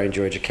background,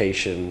 your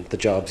education, the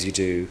jobs you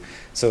do.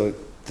 So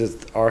the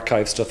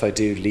archive stuff I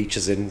do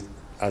leaches in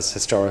as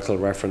historical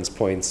reference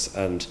points,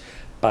 and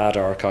bad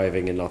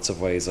archiving in lots of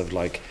ways of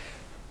like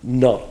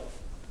not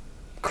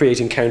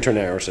creating counter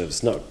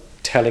narratives, not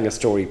telling a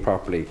story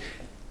properly,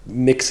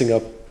 mixing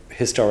up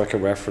historical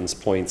reference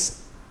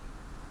points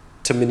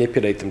to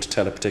manipulate them to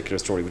tell a particular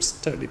story, which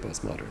is totally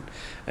postmodern.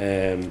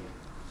 And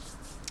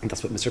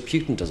that's what Mr.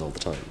 Putin does all the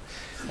time.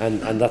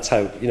 And that's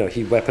how, you know,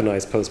 he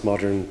weaponized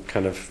postmodern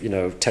kind of, you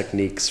know,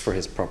 techniques for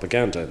his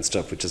propaganda and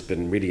stuff, which has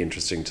been really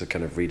interesting to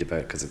kind of read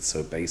about because it's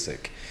so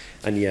basic.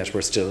 And yet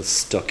we're still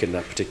stuck in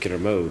that particular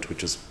mode,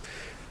 which is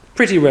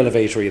pretty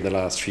revelatory in the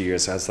last few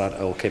years, as that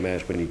all came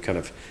out when he kind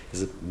of,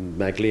 is it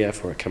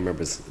Magliev, or I can't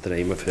remember the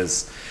name of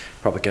his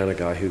propaganda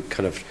guy, who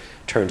kind of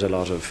turned a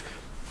lot of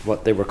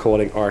what they were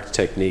calling art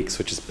techniques,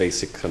 which is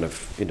basic kind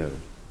of, you know,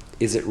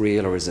 is it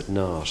real or is it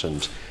not?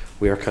 And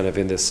we are kind of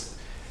in this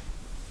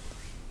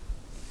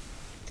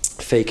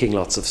faking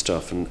lots of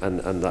stuff, and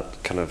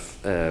that kind of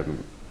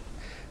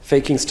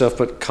faking stuff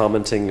but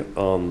commenting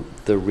on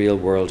the real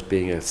world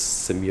being a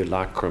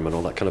simulacrum and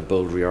all that kind of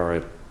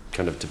Baudrillard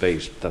kind of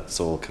debate. That's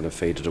all kind of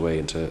faded away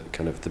into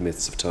kind of the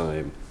myths of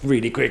time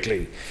really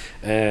quickly.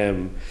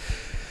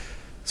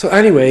 So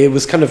anyway, it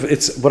was kind of,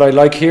 it's what I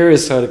like here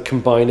is sort of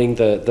combining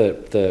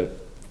the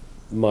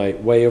my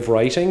way of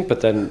writing,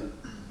 but then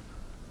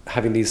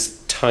having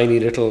these tiny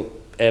little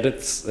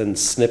edits and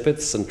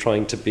snippets and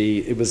trying to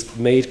be, it was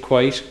made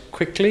quite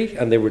quickly,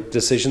 and there were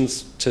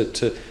decisions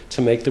to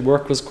make the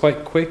work was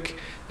quite quick,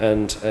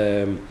 and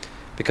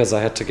because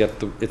I had to get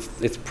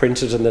it's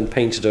printed and then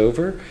painted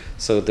over,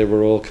 so they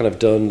were all kind of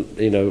done,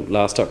 you know,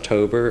 last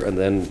October, and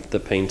then the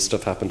paint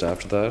stuff happened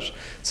after that.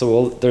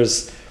 So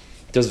there's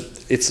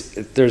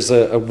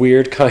a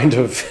weird kind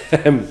of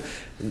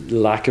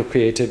lack of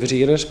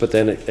creativity in it, but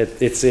then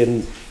it's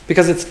in,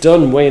 because it's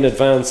done way in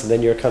advance, and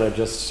then you're kind of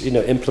just, you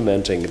know,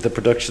 implementing the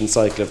production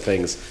cycle of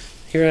things.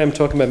 Here I am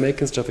talking about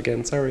making stuff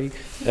again, sorry.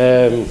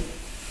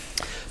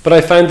 But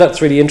I found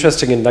that's really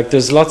interesting, and like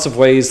there's lots of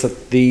ways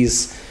that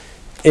these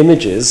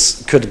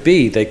images could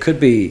be. They could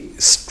be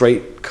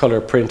straight color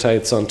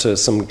printouts onto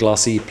some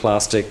glossy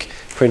plastic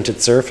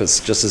printed surface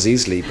just as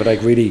easily, but I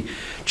really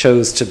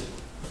chose to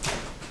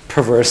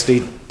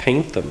perversely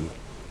paint them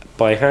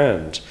by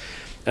hand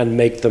and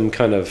make them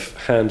kind of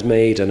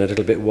handmade and a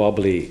little bit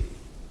wobbly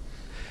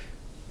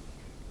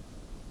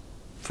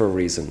for a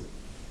reason.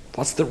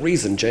 What's the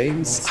reason,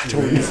 James? I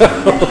don't know.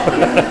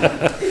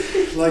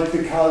 Like,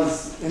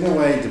 because in a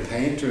way the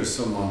painter is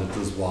someone that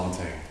does one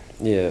thing.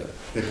 Yeah.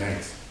 They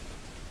paint,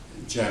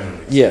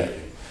 generally. Yeah.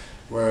 Speaking.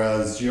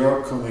 Whereas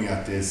you're coming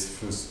at this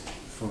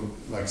from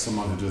like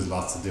someone who does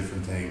lots of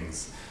different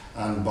things,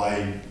 and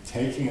by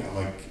taking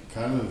on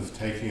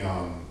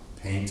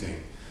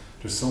painting,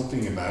 there's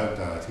something about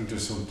that. I think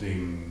there's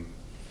something.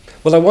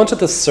 Well, I wanted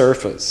the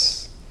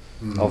surface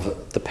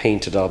of the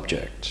painted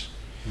object,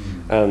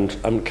 and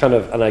I'm kind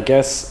of, and I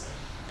guess,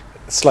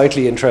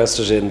 slightly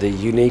interested in the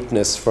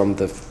uniqueness from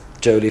the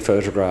Jolie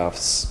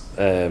photographs,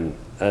 and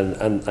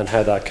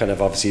how that kind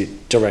of obviously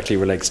directly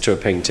relates to a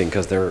painting,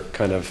 because they're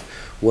kind of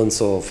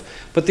once off.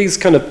 But these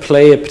kind of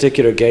play a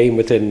particular game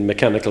within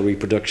mechanical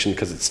reproduction,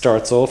 because it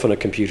starts off on a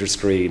computer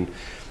screen,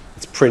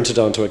 it's printed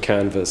onto a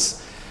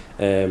canvas,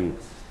 and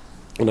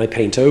I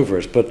paint over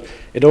it. But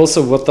it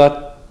also, what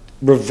that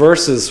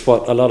reverses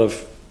what a lot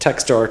of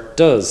text art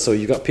does. So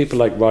you've got people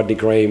like Rodney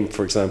Graham,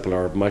 for example,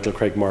 or Michael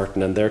Craig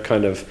Martin, and their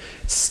kind of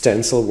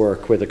stencil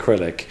work with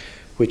acrylic,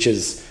 which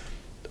is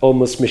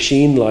almost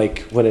machine-like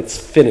when it's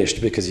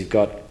finished, because you've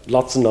got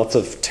lots and lots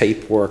of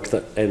tape work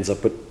that ends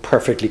up with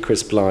perfectly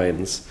crisp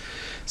lines.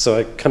 So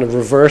I kind of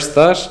reverse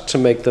that to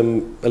make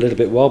them a little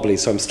bit wobbly.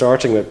 So I'm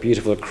starting with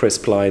beautiful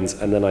crisp lines,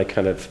 and then I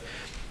kind of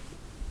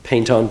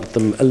paint on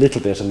them a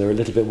little bit, and they're a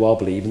little bit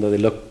wobbly, even though they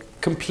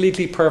look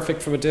completely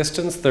perfect from a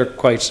distance. They're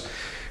quite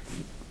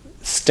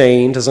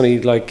stained. There's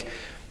only like,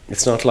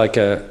 it's not like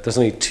there's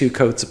only 2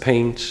 coats of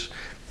paint.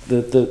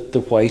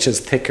 The white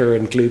is thicker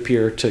and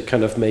gloopier to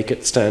kind of make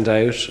it stand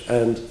out,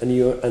 and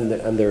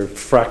they're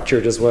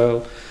fractured as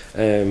well,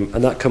 and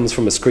that comes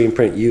from a screen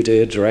print you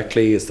did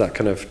directly. Is that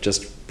kind of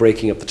just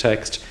breaking up the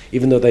text,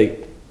 even though they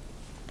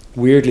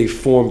weirdly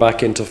form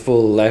back into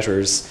full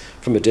letters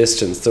from a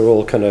distance. They're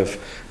all kind of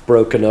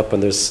broken up,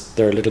 and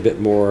they're a little bit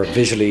more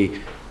visually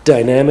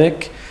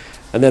dynamic,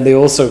 and then they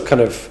also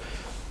kind of,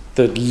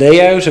 the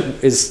layout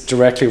is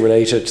directly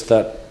related to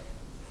that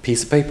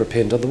piece of paper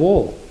pinned on the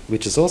wall,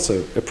 which is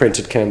also a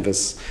printed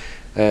canvas,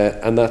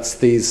 and that's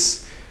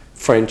these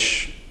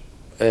French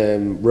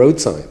road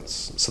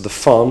signs. So the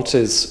font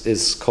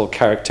is called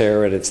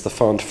Caractère, and it's the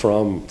font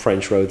from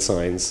French road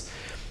signs,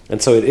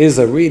 and so it is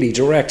a really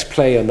direct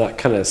play on that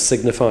kind of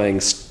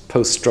signifying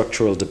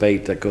post-structural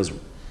debate that goes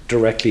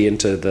directly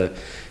into the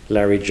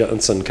Larry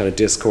Johnson kind of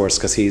discourse,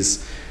 because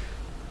he's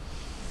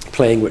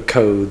playing with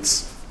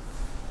codes,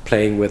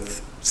 playing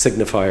with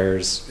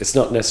signifiers. It's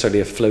not necessarily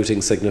a floating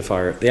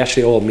signifier. They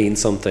actually all mean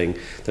something.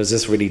 There's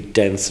this really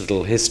dense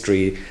little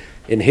history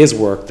in his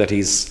work that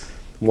he's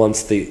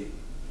wants the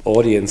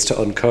audience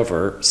to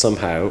uncover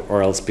somehow,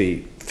 or else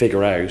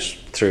figure out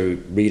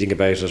through reading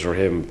about it or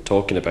him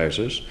talking about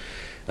it.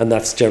 And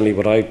that's generally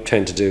what I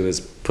tend to do, is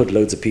put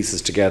loads of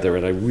pieces together,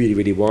 and I really,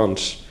 really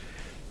want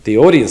the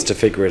audience to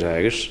figure it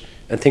out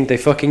and think they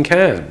fucking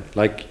can.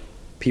 Like,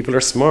 people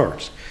are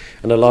smart.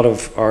 And a lot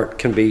of art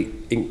can be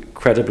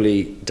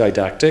incredibly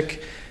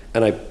didactic,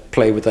 and I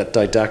play with that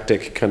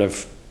didactic kind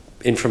of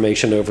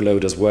information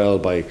overload as well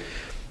by,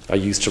 I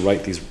used to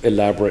write these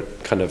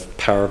elaborate kind of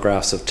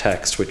paragraphs of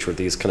text, which were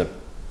these kind of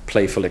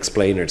playful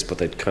explainers, but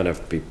they'd kind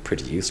of be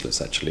pretty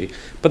useless actually.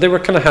 But they were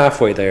kind of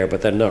halfway there,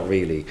 but then not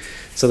really.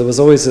 So there was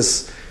always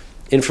this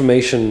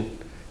information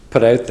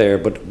put out there,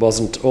 but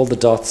wasn't, all the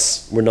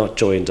dots were not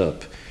joined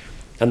up.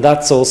 And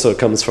that's also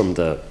comes from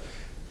the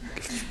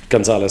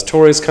González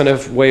Torres kind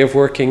of way of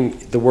working.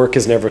 The work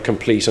is never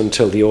complete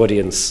until the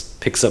audience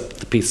picks up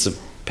the piece of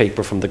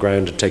paper from the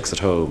ground and takes it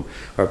home,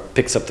 or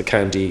picks up the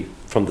candy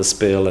from the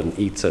spill and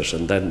eats it,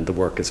 and then the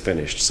work is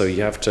finished. So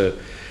you have to,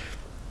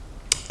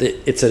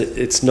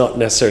 it's not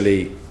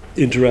necessarily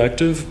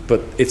interactive,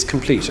 but it's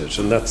completed,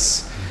 and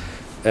that's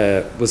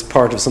was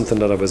part of something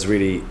that I was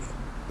really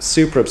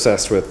super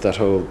obsessed with, that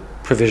whole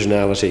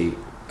provisionality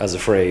as a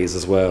phrase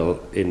as well,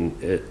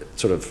 in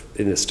sort of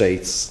in the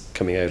States,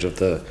 coming out of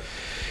the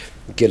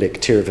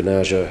Gillick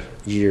Tirvanagh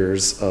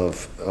years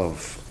of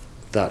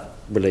that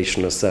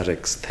relational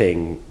aesthetics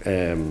thing,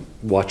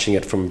 watching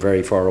it from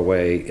very far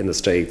away in the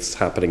States,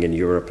 happening in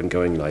Europe, and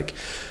going like,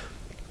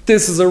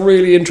 this is a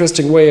really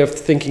interesting way of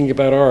thinking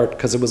about art,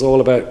 because it was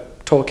all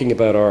about talking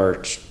about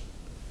art,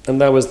 and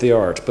that was the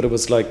art, but it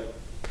was like,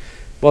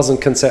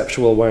 wasn't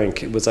conceptual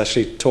wank, it was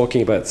actually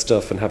talking about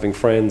stuff and having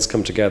friends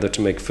come together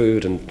to make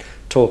food and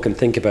talk and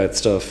think about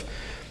stuff,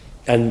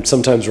 and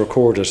sometimes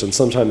record it, and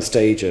sometimes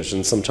stage it,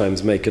 and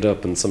sometimes make it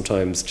up, and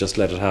sometimes just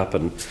let it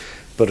happen.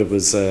 But it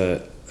was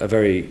a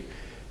very,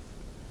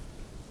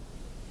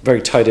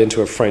 very tied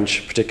into a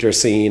French particular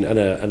scene, and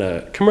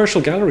a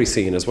commercial gallery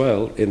scene as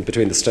well, in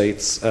between the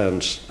States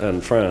and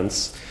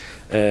France.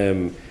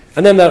 And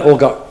then that all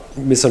got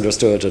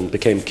misunderstood and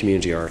became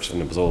community art,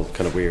 and it was all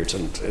kind of weird,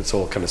 and it's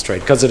all kind of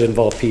strange because it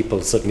involved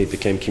people. Suddenly it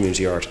became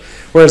community art,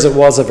 whereas it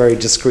was a very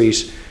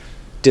discrete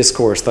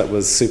discourse that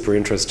was super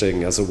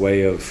interesting as a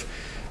way of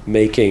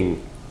making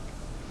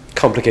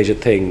complicated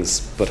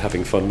things but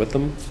having fun with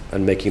them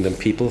and making them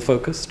people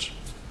focused.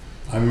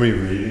 I'm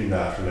rereading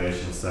that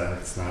relational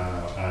aesthetics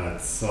now, and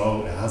it's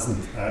so, it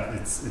hasn't,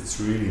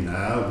 it's really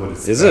now, but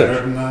it's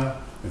better than now.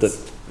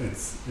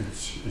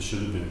 It should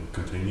have been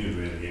continued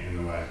really in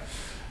a way.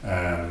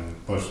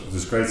 But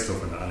there's great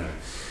stuff in that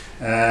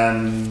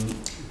anyway.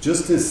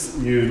 Just this,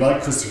 you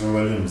like Christopher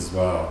Williams as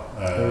well.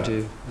 I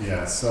do.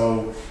 Yeah,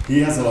 so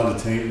he has a lot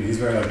of things. He's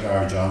very like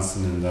R.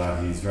 Johnson in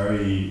that he's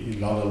a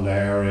lot of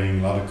layering,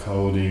 a lot of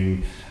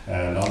coding,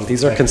 a lot of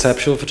These text. are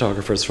conceptual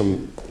photographers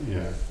from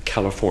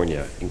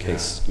California, in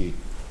case you,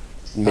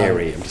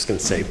 Mary, I'm just going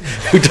to say,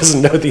 who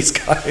doesn't know these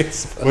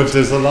guys. But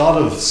there's a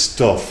lot of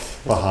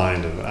stuff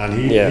behind him, and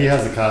he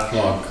has a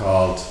catalogue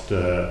called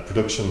The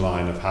Production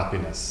Line of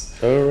Happiness.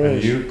 Oh, right.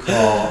 And you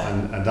call,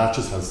 and that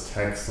just has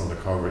text on the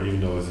cover,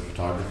 even though he's a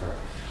photographer.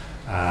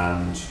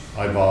 And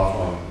I bought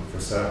one I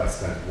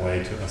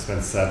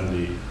spent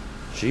 70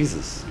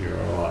 Jesus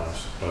euro on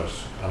it,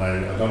 and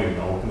I don't even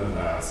open it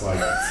now. It's like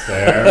it's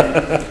there,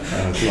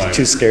 and it's like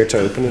too scared to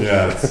open it.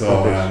 Yeah,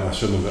 so I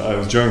shouldn't have. I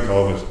was during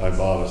COVID. I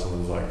bought it, and it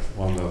was like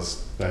one of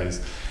those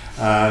days.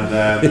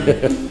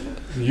 And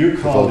you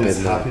call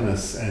this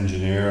happiness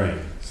engineering.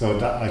 So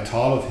that, I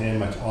thought of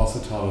him. I also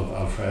thought of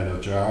Alfredo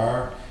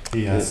Jar.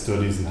 He has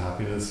studies in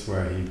happiness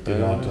where he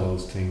did all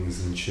those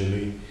things in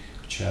Chile.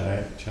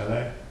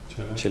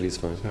 Chile's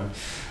fine.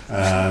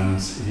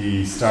 And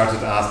he started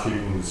to ask people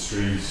in the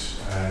street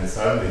in the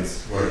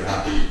 70s, were you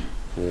happy?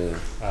 Yeah.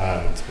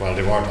 And well,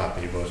 they weren't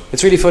happy, but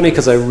it's really funny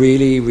because I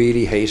really,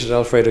 really hated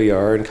Alfredo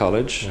Jar in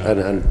college,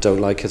 and don't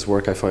like his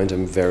work. I find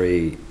him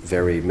very,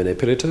 very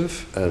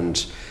manipulative,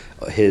 and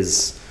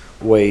his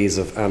ways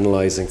of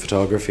analysing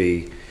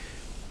photography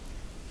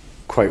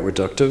quite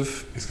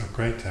reductive. He's got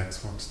great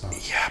text work stuff.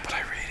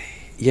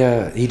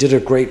 Yeah, he did a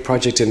great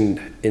project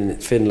in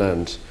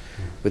Finland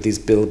with these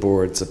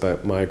billboards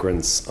about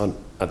migrants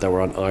that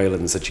were on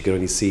islands that you could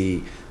only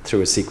see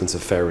through a sequence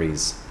of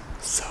ferries.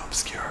 So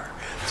obscure.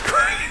 It's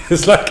great.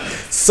 It's like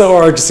so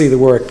hard to see the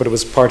work, but it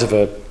was part of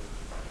a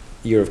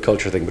year of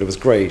culture thing, but it was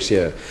great,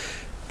 yeah.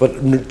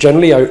 But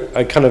generally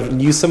I kind of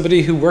knew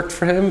somebody who worked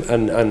for him,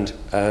 and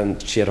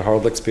she had a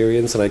horrible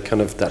experience, and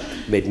that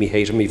made me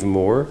hate him even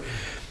more.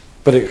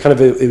 But it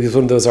was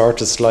one of those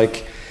artists,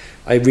 like,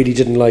 I really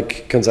didn't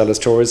like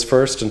González Torres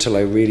first until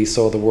I really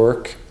saw the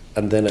work,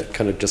 and then it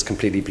kind of just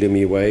completely blew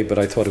me away, but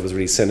I thought it was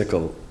really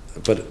cynical.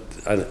 But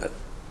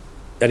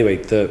anyway,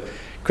 the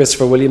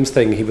Christopher Williams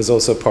thing, he was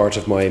also part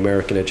of my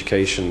American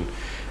education,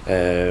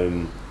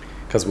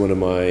 because one of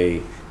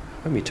my,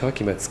 why am I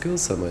talking about school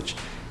so much?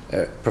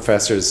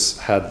 Professors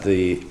had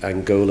the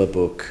Angola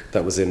book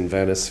that was in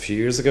Venice a few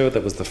years ago.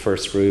 That was the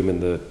first room in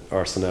the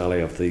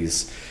arsenale of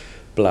these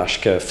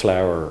Blaschka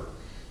flower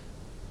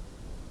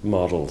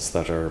models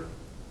that are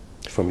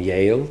from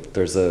Yale.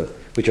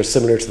 Which are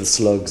similar to the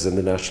slugs in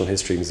the National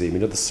History Museum. You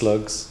know the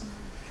slugs?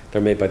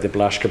 They're made by the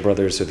Blaschka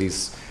brothers, who are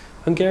these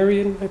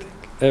Hungarian, I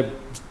think,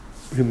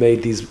 who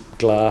made these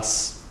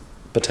glass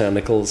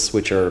botanicals,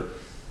 which are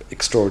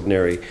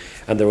extraordinary,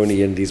 and they're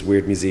only in these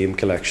weird museum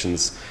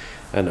collections.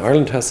 And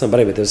Ireland has some, but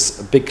anyway, there's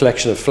a big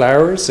collection of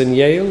flowers in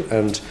Yale,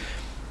 and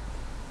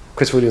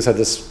Chris Williams had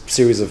this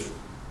series of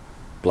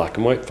black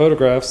and white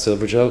photographs,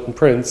 silver gelatin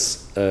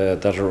prints,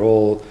 that are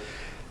all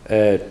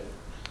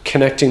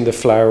connecting the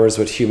flowers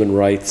with human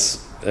rights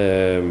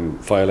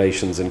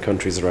violations in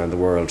countries around the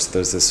world. So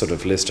there's this sort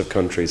of list of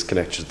countries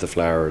connected to the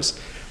flowers.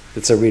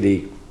 It's a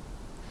really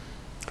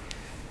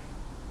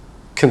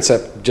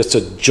just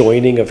a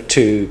joining of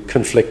two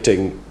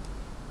conflicting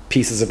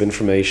pieces of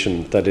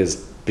information that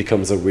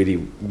becomes a really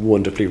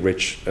wonderfully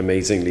rich,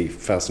 amazingly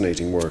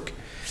fascinating work.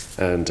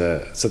 And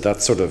so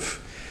that sort of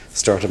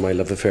started my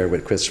love affair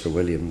with Christopher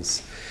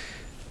Williams.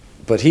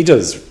 But he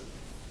does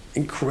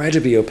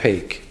incredibly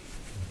opaque.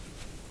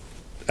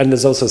 And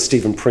there's also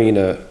Stephen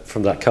Prina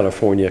from that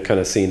California kind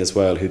of scene as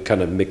well, who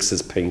kind of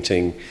mixes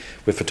painting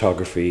with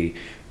photography,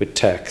 with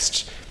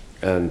text,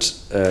 and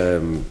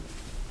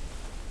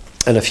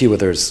a few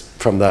others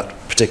from that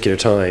particular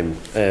time.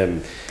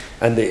 And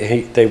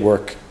they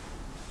work,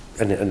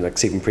 and like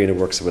Stephen Prina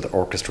works with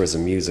orchestras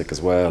and music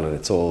as well, and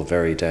it's all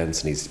very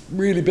dense, and he's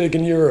really big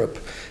in Europe,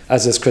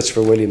 as is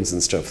Christopher Williams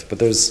and stuff. But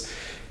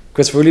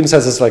Christopher Williams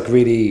has this like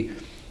really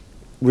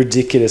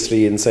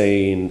ridiculously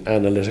insane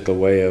analytical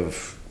way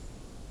of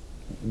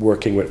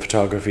working with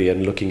photography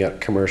and looking at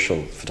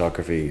commercial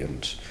photography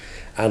and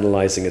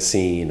analysing a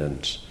scene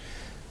and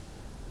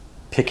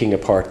picking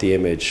apart the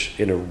image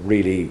in a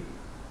really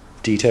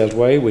detailed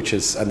way,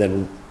 and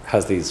then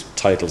has these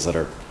titles that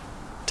are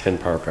 10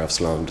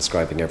 paragraphs long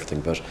describing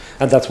everything,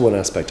 and that's one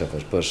aspect of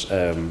it. But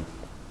I'm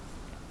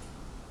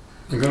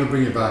going to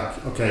bring you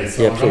back. Okay,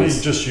 so yeah, I'm going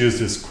to just use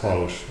this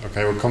quote.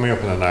 Okay, we're coming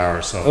up in an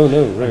hour, so oh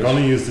no, right. I'm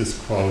going to use this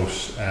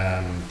quote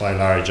by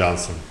Larry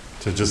Johnson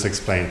to just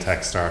explain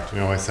text art. You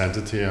know, I sent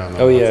it to you.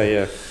 Oh yeah,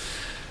 yeah.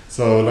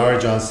 So Larry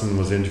Johnson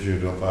was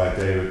interviewed by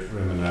David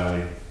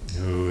Rimanelli,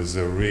 who is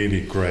a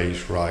really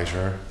great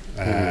writer.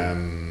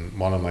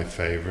 One of my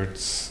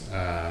favorites.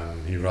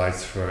 He wrote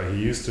for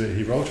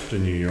the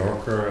New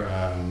Yorker,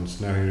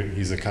 and now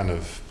he's a kind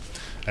of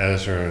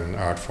editor in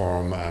art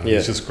forum, and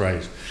he's just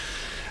great.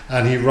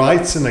 And he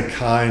writes in a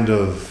kind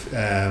of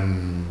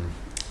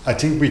I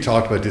think we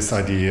talked about this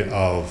idea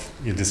of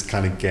this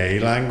kind of gay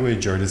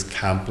language, or this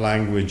camp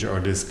language, or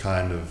this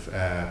kind of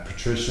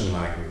patrician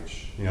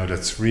language,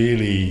 that's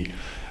really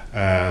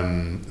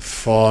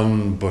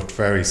fun but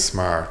very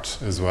smart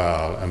as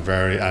well, and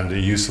the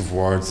use of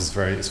words is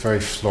very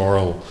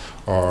floral,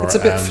 or it's a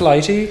bit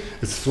flighty.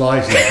 It's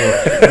flighty,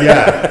 but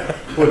yeah,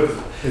 but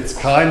it's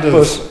kind of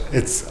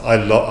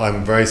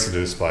I'm very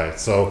seduced by it.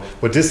 So,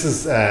 but this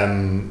is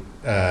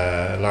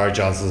Larry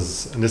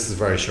Johnson's, and this is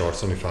very short,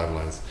 it's only 5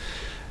 lines.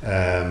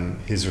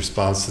 His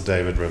response to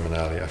David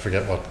Rimanelli. I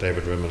forget what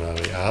David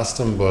Rimanelli asked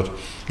him, but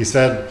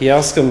he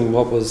asked him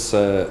what was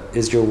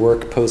is your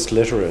work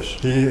post-literate.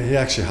 He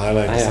actually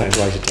highlighted. I had to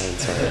write it down.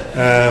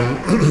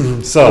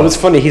 Sorry. So it was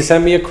funny. He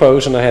sent me a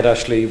quote, and I had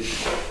actually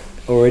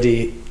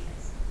already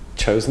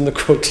chosen the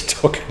quote to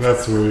talk about.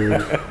 That's weird.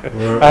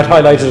 I had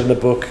highlighted it in a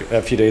book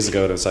a few days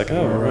ago, and I was like,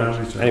 oh,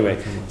 right.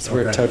 Anyway, so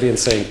we're totally in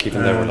sync,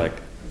 even though we're like.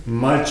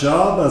 My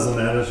job as an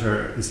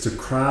editor is to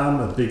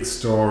cram a big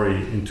story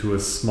into a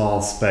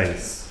small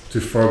space, to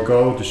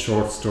forego the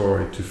short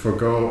story, to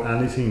forego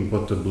anything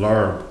but the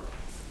blurb.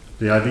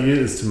 The idea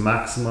is to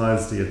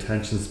maximize the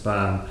attention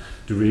span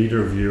the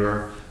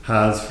reader-viewer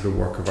has for the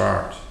work of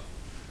art,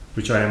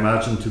 which I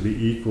imagine to be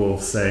equal,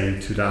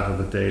 say, to that of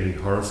a daily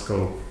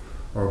horoscope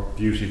or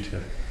beauty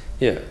tip.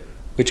 Yeah,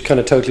 which kind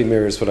of totally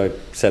mirrors what I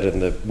said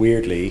in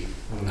the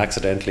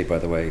accidentally, by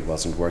the way,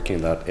 wasn't working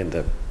that in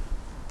the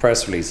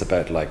press release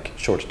about like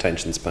short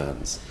attention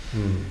spans.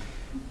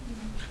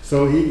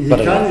 So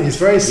he's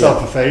very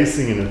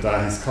self-effacing in it,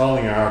 that he's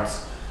calling art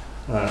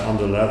on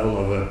the level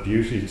of a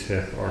beauty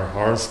tip or a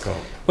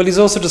horoscope. Well, he's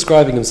also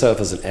describing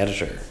himself as an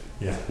editor,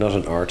 not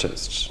an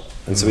artist,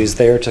 and so he's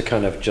there to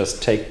kind of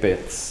just take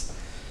bits.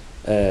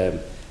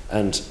 And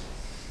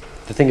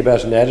the thing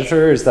about an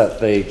editor is that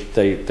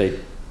they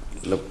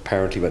look,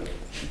 apparently what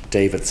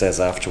David says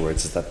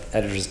afterwards is that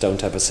editors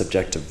don't have a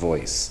subjective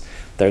voice.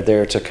 They're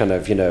there to kind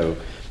of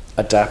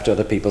adapt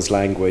other people's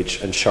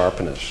language and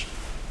sharpen it,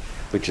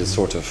 which is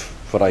sort of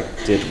what I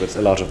did with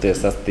a lot of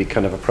this. That's the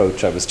kind of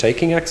approach I was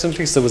taking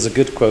accidentally. So it was a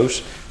good quote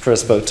for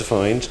us both to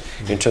find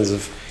in terms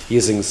of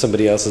using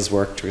somebody else's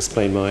work to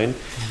explain mine,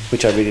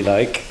 which I really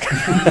like.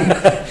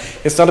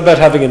 It's not about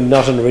having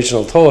not an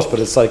original thought, but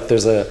it's like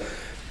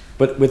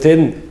but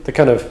within the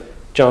kind of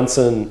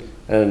Johnson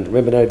and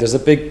Rimanelli, there's a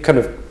big kind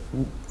of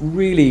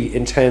really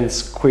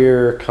intense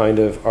queer kind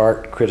of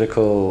art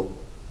critical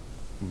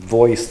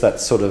voice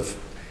that's sort of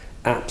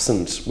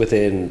absent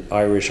within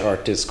Irish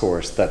art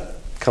discourse that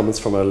comes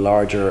from a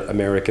larger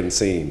American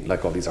scene,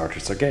 like all these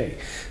artists are gay.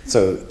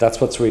 So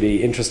that's what's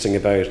really interesting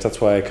about it. That's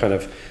why I kind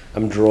of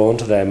am drawn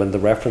to them, and the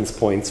reference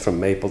points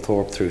from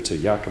Mapplethorpe through to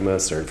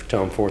Jacquemus or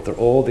Tom Forth are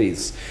all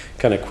these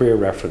kind of queer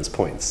reference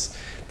points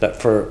that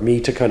for me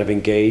to kind of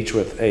engage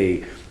with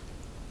a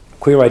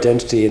queer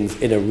identity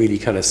in a really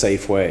kind of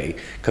safe way,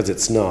 because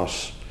it's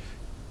not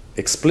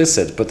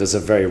explicit, but there's a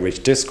very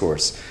rich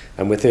discourse.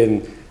 And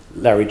within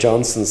Larry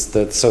Johnson's,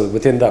 so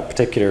within that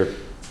particular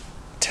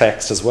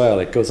text as well,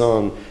 it goes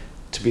on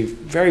to be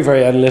very,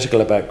 very analytical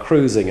about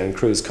cruising and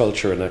cruise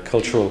culture and a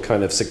cultural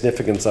kind of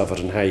significance of it,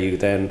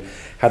 and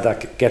how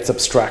that gets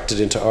abstracted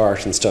into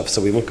art and stuff.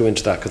 So we won't go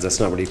into that because that's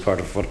not really part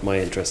of where my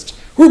interest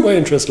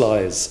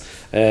lies.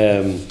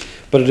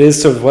 But it is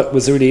sort of what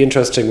was really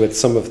interesting with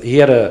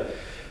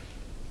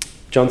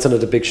Johnson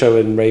had a big show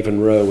in Raven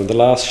Row, and the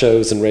last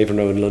shows in Raven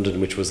Row in London,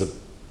 which was a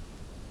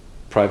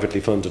privately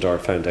funded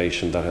art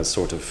foundation that has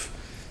sort of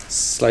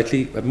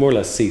slightly, more or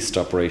less ceased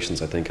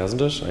operations, I think,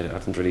 hasn't it?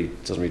 Doesn't really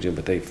do it,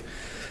 but they've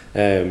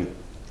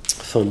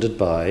funded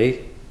by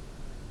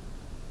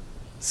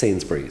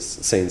Sainsbury's.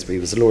 Sainsbury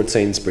was Lord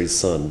Sainsbury's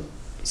son,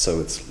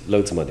 so it's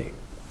loads of money.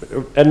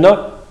 And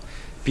not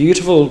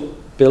beautiful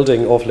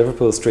building off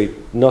Liverpool Street,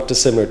 not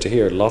dissimilar to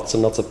here, lots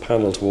and lots of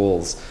panelled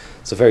walls,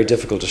 so very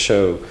difficult to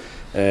show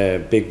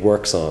big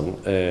works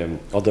on,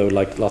 although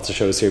like lots of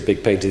shows here,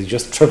 big paintings, you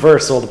just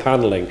traverse all the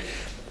panelling.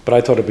 But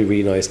I thought it'd be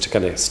really nice to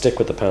kind of stick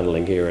with the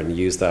panelling here and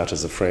use that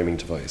as a framing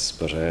device.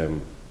 But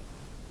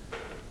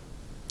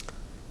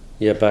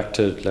yeah, back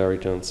to Larry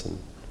Johnson.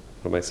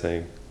 What am I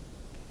saying?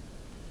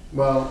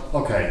 Well,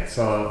 okay,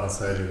 so I'll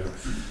say it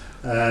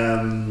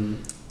again.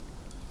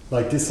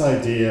 Like this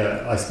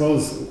idea, I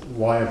suppose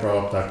why I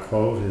brought up that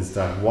quote is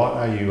that what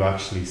are you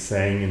actually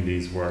saying in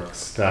these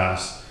works that,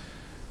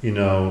 you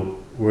know,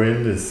 we're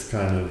in this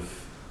kind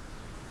of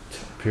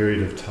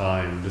period of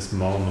time, this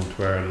moment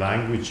where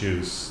language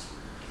use,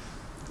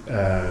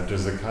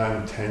 there's a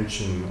kind of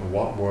tension of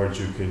what words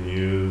you can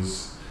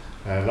use.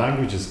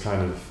 Language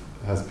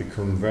has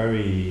become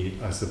very,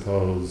 I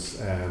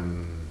suppose,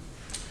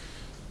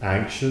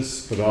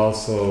 anxious, but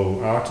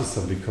also artists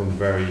have become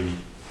very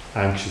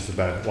anxious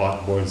about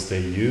what words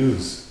they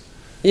use.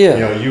 Yeah. You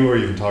know, you were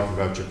even talking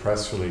about your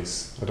press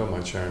release. I don't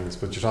mind sharing this,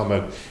 but you're talking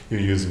about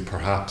you're using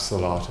perhaps a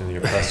lot in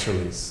your press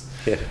release.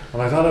 Yeah.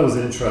 And I thought it was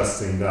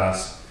interesting that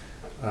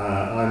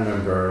I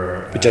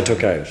remember... Which I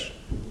took out.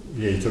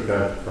 Yeah, you took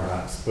out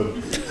perhaps, but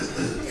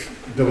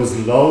there was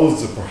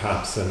loads of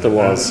perhaps in it. There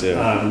was,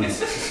 yeah. And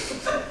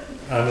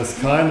it's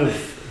kind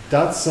of,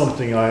 that's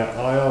something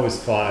I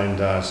always find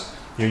that,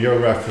 you know, you're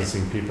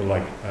referencing people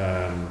like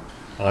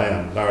I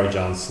am, Larry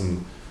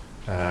Johnson,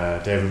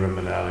 David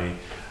Rimanelli.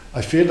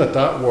 I feel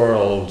that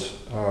world,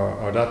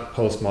 or that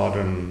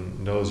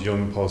postmodern, those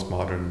young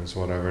postmoderns,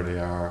 whatever they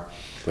are,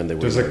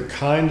 there's a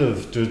kind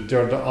of,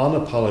 they're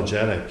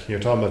unapologetic. You're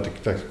talking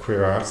about the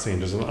queer art scene.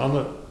 There's an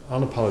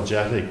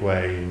unapologetic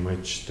way in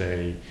which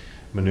they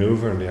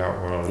maneuver in the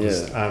art world.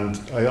 Yeah. And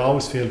I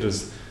always feel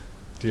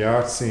the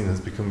art scene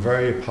has become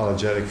very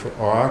apologetic for,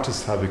 or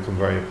artists have become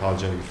very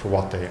apologetic for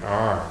what they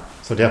are.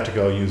 So they have to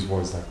go use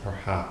words like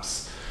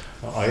perhaps.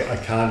 I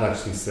can't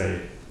actually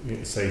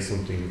say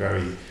something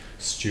very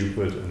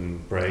stupid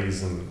and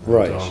brazen and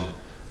right. dumb.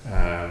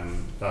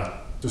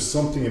 That there's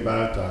something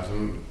about that.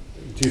 And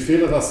do you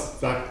feel that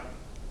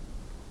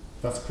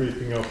that's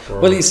creeping up?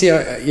 Or? Well, you see,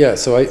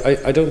 so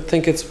I don't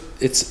think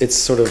it's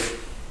sort of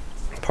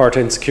part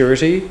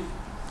insecurity.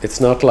 It's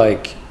not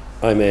like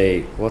I'm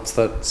a, what's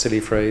that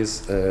silly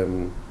phrase?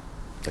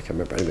 I can't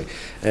remember anyway.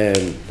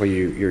 Where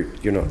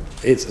you're not.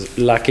 It's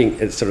lacking.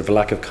 It's sort of a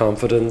lack of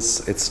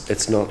confidence.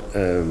 It's not.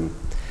 Oh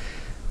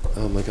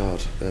my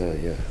God.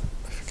 Yeah,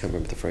 I can't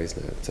remember the phrase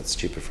now. It's that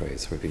stupid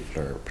phrase where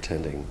people are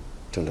pretending,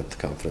 don't have the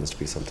confidence to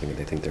be something, and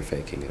they think they're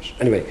faking it.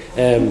 Anyway.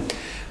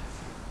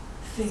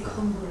 Fake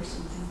hunger or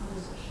something. What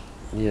is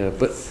it? Yeah,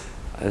 but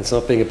and it's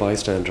not being a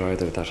bystander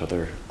either. That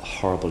other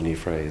horrible new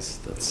phrase.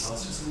 That's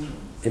Imposter syndrome.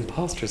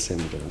 Imposter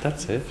syndrome.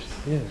 That's it.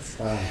 Yes.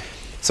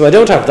 So I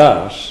don't have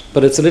that,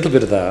 but it's a little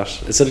bit of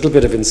that. It's a little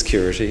bit of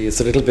insecurity. It's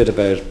a little bit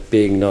about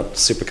being not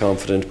super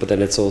confident, but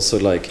then it's also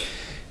like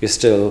you're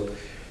still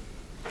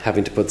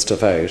having to put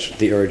stuff out,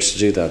 the urge to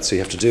do that, so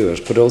you have to do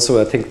it. But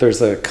also I think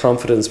there's a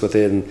confidence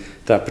within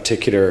that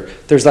particular,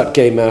 there's that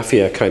gay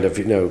mafia kind of,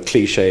 you know,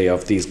 cliche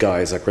of these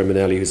guys like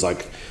Rimanelli, who's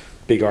like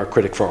big art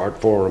critic for Art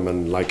Forum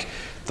and like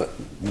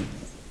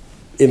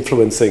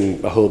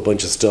influencing a whole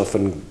bunch of stuff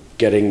and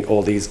getting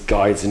all these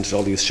guys into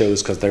all these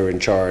shows because they're in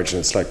charge, and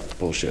it's like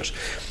bullshit.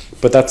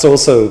 But that's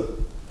also,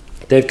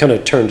 they've kind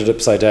of turned it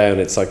upside down.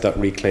 It's like that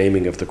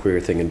reclaiming of the queer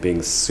thing and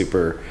being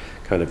super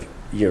kind of,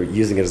 you know,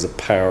 using it as a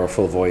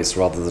powerful voice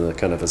rather than a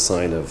kind of a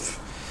sign of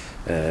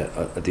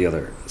the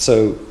other.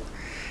 So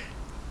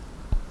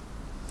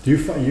you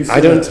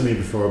said that to me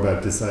before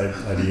about this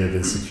idea of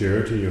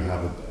insecurity you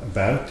have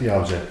about the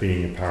object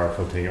being a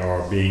powerful thing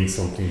or being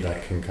something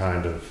that can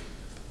kind of,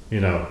 you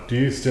know, do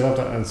you still have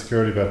that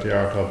insecurity about the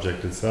art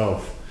object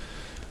itself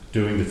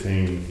doing the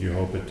thing you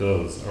hope it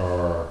does,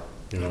 or,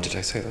 you know? Did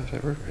I say that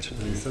ever? I don't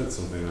know. You said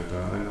something like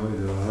that. I know you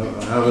did.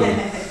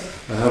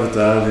 I have it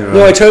down here.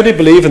 No, I totally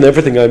believe in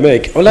everything I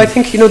make. Well, I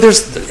think, you know,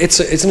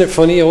 isn't it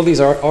funny? All these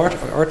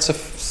art's a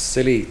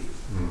silly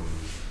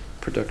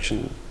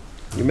production.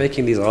 You're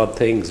making these odd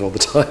things all the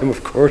time,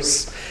 of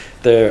course.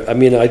 I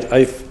mean,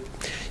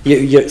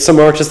 some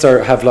artists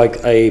have like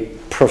a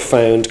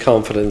profound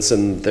confidence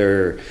in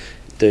the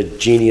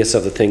genius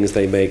of the things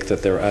they make,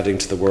 that they're adding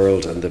to the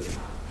world and the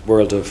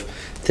world of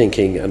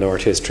thinking and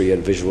art history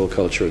and visual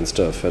culture and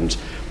stuff. And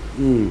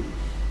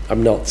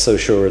I'm not so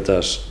sure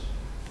that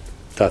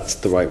that's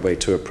the right way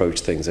to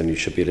approach things, and you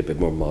should be a little bit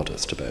more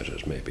modest about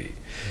it, maybe.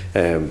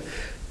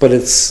 But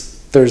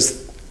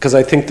because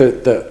I think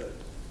that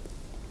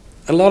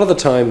a lot of the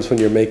times when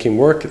you're making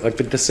work, like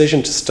the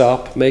decision to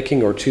stop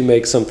making or to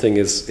make something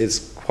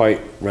is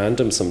quite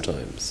random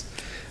sometimes.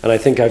 And I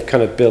think I've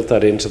kind of built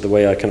that into the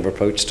way I kind of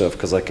approach stuff,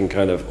 because I can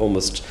kind of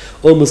almost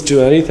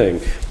do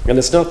anything. And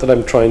it's not that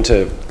I'm trying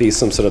to be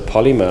some sort of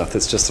polymath,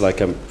 it's just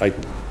like I'm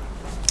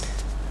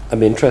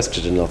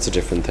interested in lots of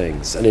different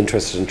things, and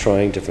interested in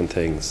trying different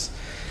things,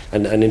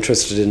 and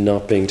interested in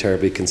not being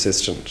terribly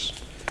consistent.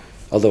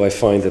 Although I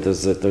find that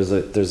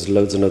there's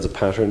loads and loads of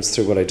patterns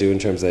through what I do in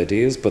terms of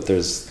ideas, but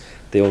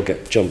they all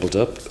get jumbled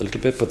up a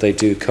little bit, but they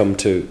do come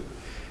to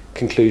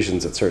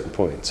conclusions at certain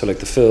points. So like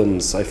the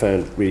films, I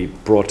found really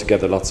brought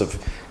together lots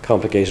of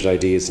complicated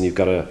ideas, and you've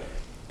got a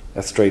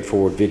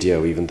straightforward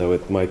video, even though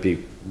it might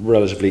be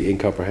relatively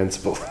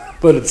incomprehensible.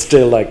 But it's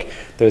still like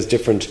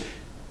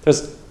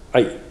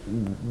I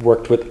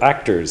worked with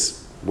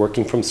actors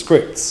working from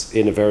scripts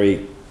in a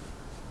very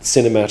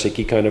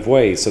cinematic-y kind of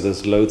way, so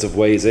there's loads of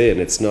ways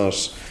in. It's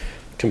not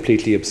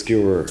completely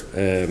obscure,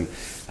 and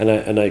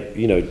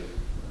I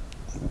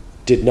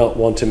did not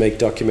want to make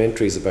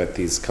documentaries about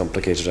these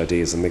complicated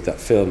ideas and make that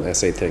film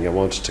essay thing. I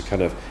wanted to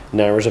kind of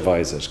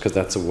narrativize it, because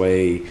that's a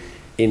way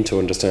into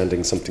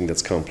understanding something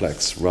that's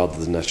complex,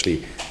 rather than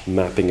actually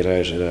mapping it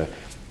out in a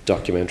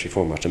documentary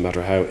format, no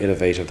matter how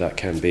innovative that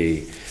can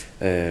be.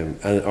 And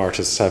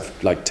artists have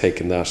like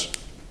taken that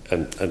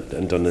and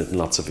done it in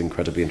lots of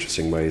incredibly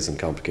interesting ways and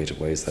complicated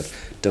ways that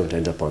don't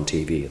end up on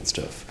TV and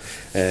stuff.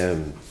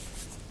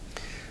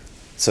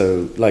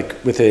 So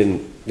like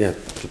within, yeah.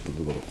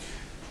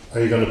 Are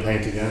you going to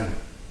paint again?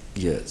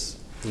 Yes.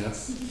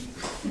 Yes.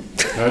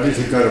 How do you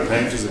think other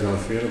painters are going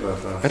to feel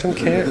about that? I don't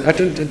care.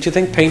 Do you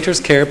think painters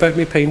care about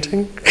me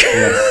painting?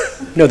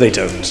 Yes. No, they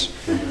don't.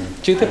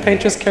 Do you think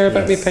painters care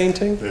about me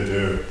painting? They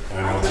do.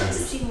 I know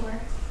painters.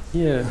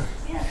 Yeah.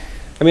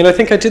 I mean, I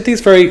think I did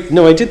these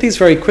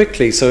very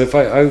quickly. So if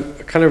I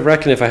kind of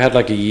reckon if I had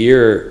like a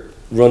year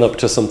run up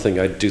to something,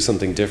 I'd do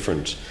something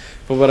different.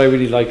 But what I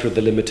really liked were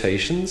the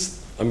limitations.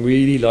 I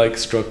really like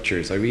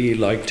structures. I really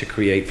like to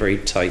create very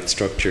tight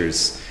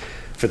structures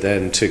for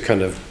them to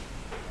kind of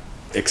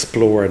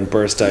explore and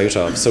burst out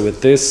of. So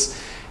with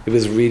this, it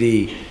was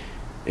really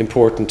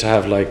important to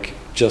have like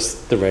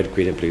just the red,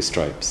 green and blue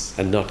stripes,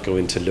 and not go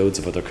into loads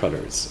of other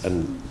colours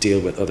and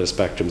deal with other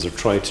spectrums, or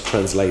try to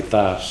translate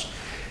that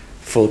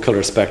full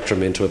colour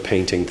spectrum into a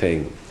painting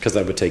thing, because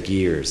that would take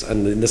years.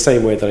 And in the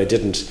same way that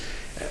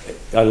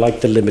I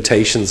like the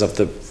limitations of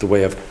the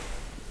way I've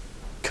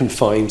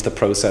confined the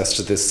process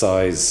to this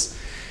size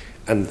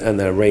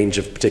and a range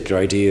of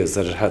particular ideas,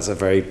 that it has a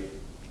very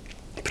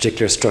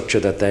particular structure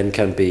that then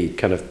can be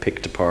kind of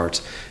picked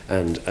apart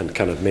and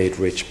kind of made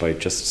rich by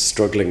just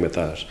struggling with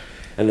that.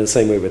 And in the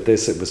same way with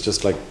this, it was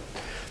just like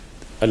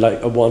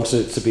I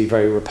wanted it to be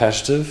very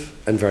repetitive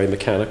and very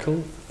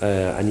mechanical,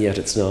 and yet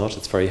it's not.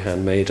 It's very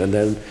handmade. And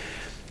then,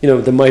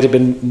 there might have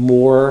been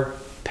more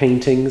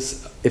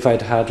paintings if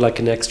I'd had like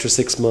an extra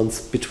 6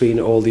 months between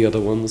all the other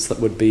ones. That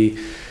would be,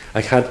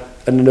 I had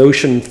a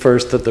notion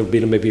first that there would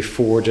be maybe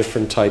 4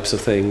 different types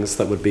of things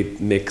that would be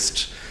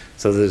mixed.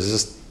 So there's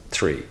just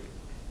 3.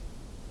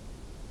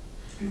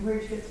 And where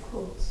did you get the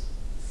quotes?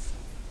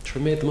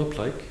 Sure, made them up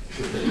like.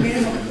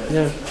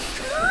 Yeah.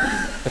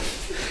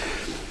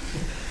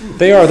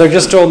 They're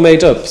just all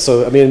made up.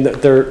 So I mean,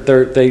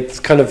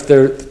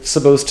 they're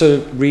supposed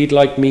to read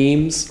like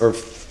memes or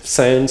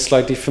sound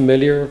slightly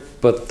familiar,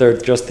 but they're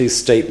just these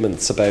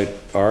statements about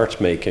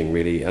art making,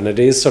 really. And it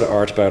is sort of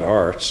art about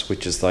art,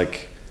 which is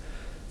like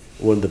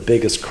one of the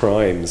biggest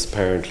crimes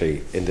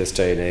apparently in this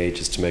day and age,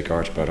 is to make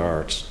art about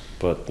art.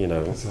 But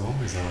it's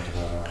always art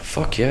about art.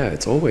 Fuck yeah,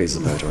 it's always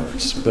about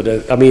art. But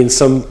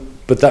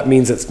but that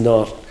means it's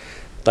not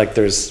like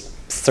there's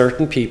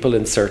certain people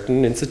in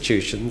certain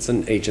institutions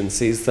and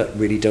agencies that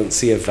really don't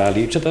see a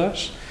value to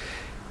that,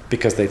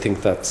 because they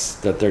think that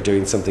they're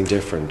doing something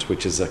different,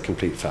 which is a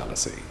complete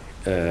fallacy,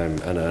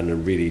 and a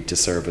really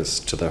disservice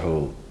to the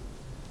whole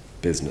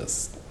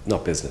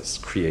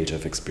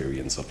creative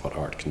experience of what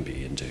art can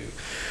be and do.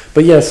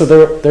 But yeah, so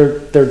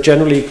they're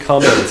generally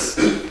comments.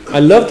 I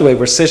love the way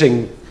we're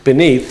sitting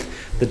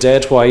beneath the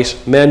dead white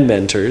men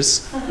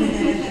mentors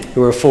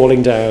who are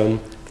falling down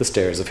the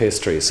stairs of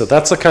history. So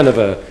that's a kind of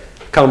a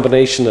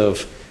combination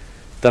of,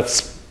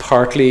 that's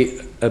partly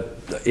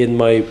in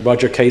my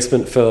Roger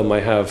Casement film, I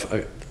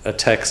have a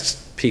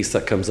text piece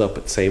that comes up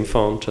at the same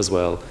font as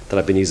well, that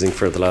I've been using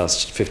for the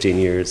last 15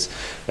 years.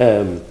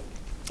 And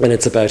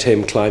it's about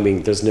him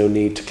climbing, there's no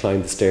need to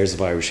climb the stairs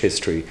of Irish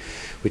history,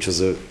 which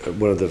was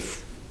one of the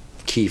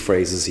key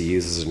phrases he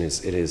uses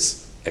in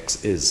his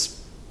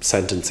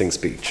sentencing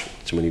speech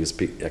when he was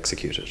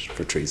executed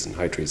for treason,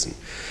 high treason.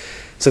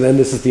 So then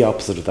this is the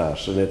opposite of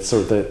that, and it's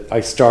sort of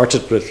I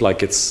started with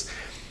like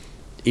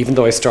even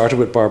though I started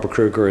with Barbara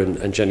Kruger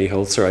and Jenny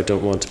Holzer, I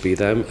don't want to be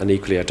them, and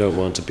equally I don't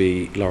want to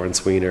be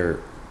Lawrence Weiner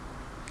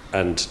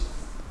and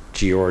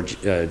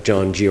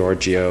John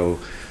Giorgio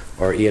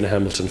or Ian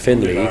Hamilton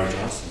Finlay.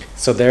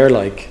 So they're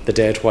like the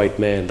dead white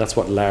men. That's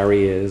what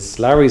Larry is.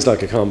 Larry's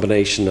like a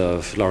combination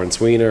of Lawrence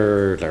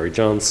Weiner, Larry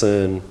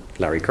Johnson,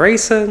 Larry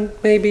Grayson,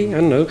 maybe, I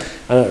don't know.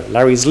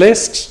 Larry's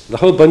List, a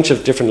whole bunch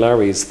of different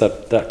Larrys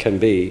that can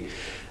be.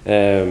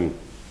 And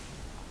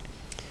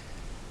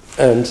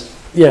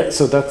yeah,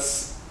 so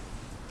that's,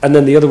 and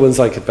then the other one's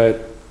like about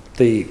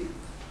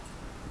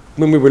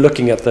when we were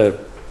looking at the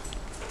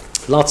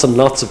lots and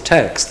lots of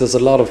text, there's a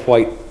lot of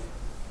white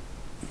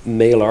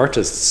male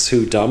artists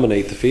who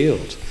dominate the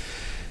field.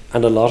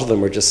 And a lot of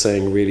them are just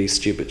saying really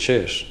stupid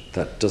shit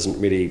that doesn't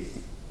really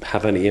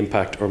have any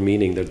impact or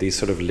meaning. They're these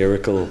sort of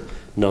lyrical,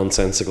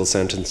 nonsensical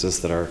sentences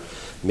that are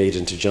made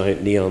into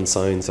giant neon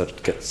signs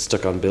that get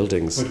stuck on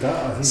buildings.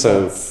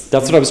 So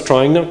that's what I was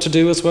trying not to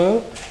do as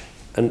well.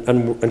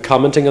 And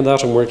commenting on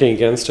that and working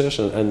against it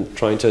and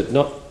trying to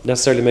not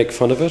necessarily make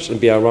fun of it and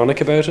be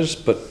ironic about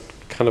it, but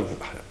kind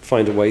of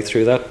find a way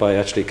through that by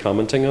actually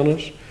commenting on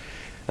it.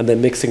 And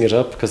then mixing it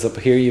up, because up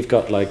here you've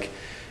got like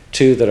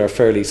two that are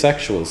fairly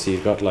sexual. So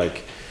you've got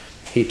like,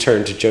 he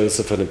turned to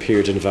Joseph and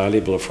appeared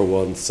invaluable for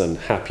once, and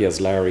happy as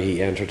Larry,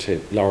 he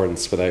entered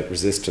Lawrence without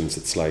resistance.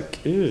 It's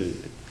like, ew.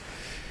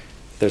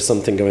 There's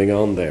something going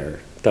on there.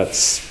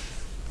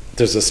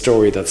 There's a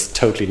story that's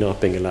totally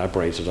not being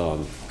elaborated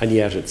on, and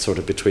yet it's sort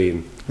of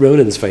between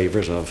Ronan's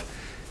favourite of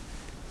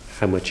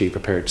how much he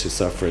prepared to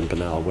suffer in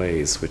banal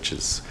ways, which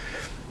is,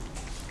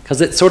 because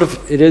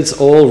it is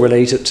all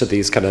related to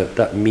these kind of,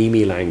 that meme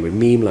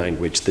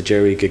language, the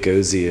Jerry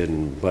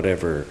Gagosian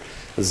whatever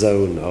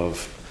zone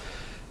of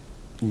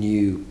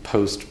new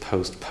post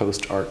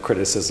art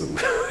criticism,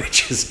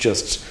 which is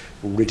just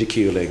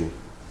ridiculing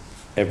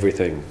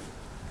everything,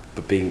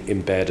 but being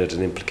embedded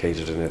and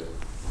implicated in it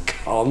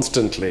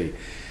constantly.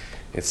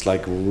 It's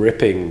like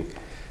ripping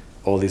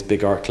all these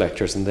big art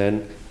collectors and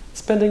then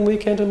spending a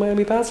weekend in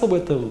Miami Basel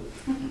with them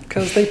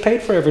because they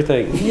paid for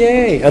everything.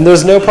 Yay! And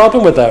there's no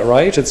problem with that,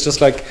 right? It's just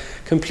like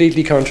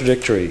completely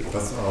contradictory.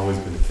 That's always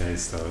been the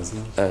case, though, isn't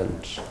it?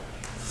 And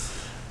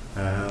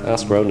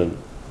ask Ronan.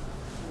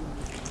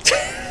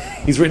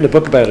 He's written a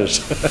book about it.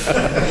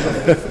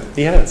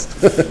 He has.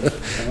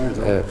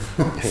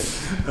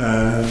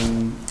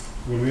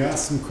 Will we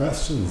ask some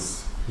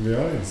questions from the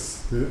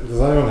audience?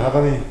 Does anyone have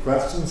any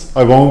questions?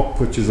 I won't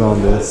put you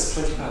on this.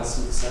 It's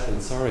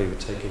 7:20. Sorry for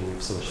taking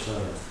so much time.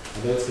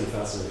 I know it's been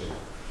fascinating.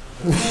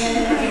 I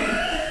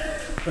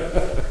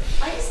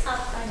just have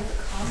kind of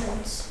a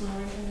comment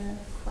more than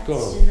a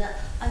question. That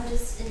I'm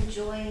just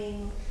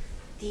enjoying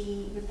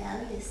the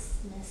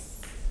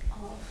rebelliousness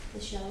of the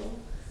show.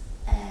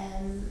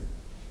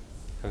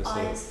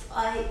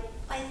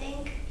 I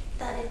think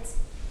that it's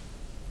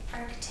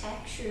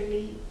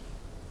architecturally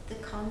the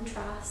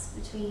contrast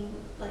between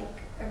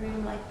like a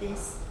room like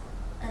this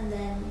and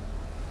then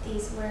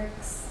these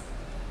works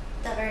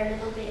that are a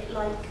little bit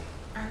like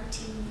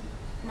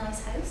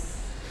anti-nice house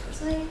or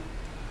something,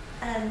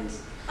 and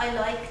I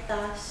like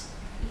that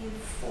you've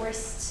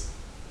forced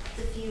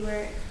the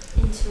viewer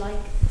into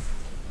like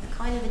a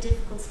kind of a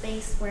difficult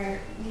space where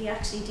we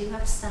actually do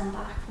have to stand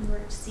back from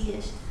work to see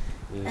it.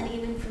 Yeah. And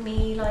even for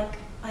me, like,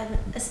 I have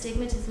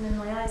astigmatism in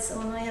my eyes, so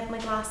when I have my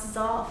glasses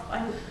off,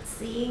 I'm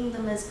seeing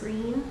them as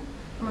green.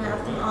 When I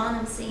have them on,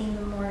 I'm seeing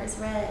them more as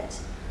red.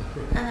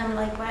 And I'm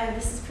like, wow,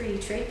 this is pretty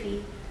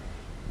trippy.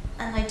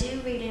 And I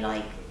do really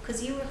like,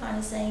 because you were kind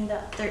of saying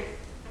that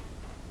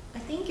I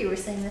think you were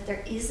saying that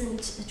there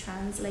isn't a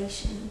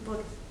translation,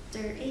 but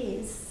there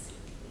is.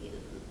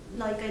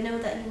 Like, I know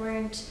that you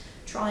weren't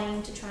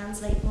trying to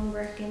translate one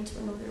work into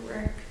another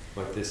work.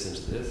 Like this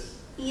into this?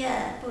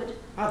 Yeah, but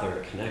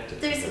they're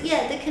connected.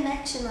 The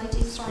connection I do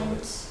find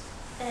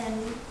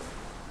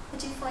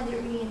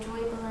it really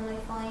enjoyable, and I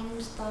find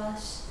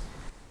that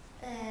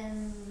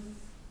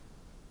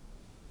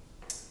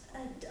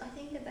I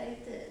think about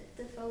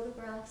the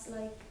photographs,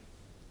 like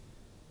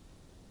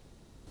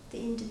the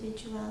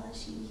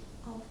individuality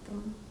of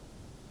them,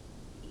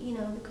 you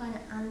know, the kind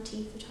of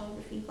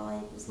anti-photography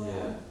vibe as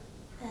well,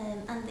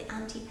 and the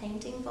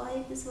anti-painting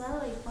vibe as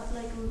well.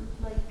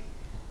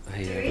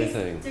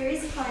 There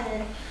is a kind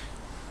of,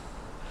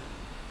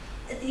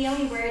 the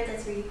only word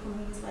that's really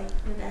coming is like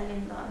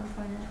rebellion that I'm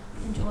kind of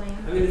enjoying.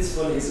 I mean, it's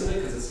funny, isn't it?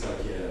 Because it's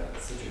like,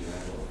 it's such a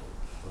rebel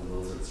on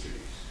Molesworth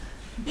Street.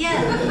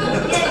 Yeah.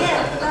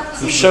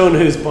 I'm showing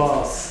who's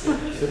boss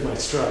with my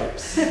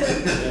stripes.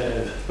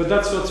 But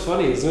that's what's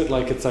funny, isn't it?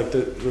 Like, it's like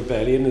the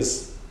rebellion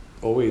is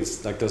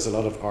always, like, there's a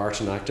lot of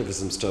art and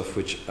activism stuff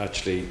which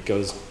actually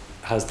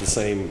has the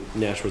same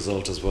net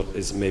result as what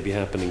is maybe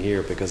happening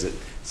here, because it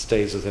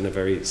stays within a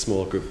very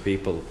small group of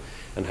people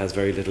and has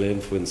very little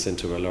influence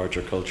into a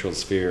larger cultural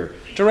sphere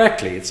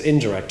directly. It's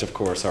indirect, of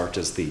course. Art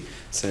is the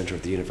centre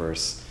of the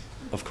universe,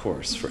 of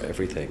course, for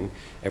everything.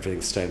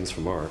 Everything stems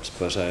from art,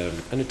 but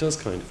and it does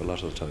kind of a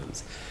lot of the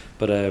times.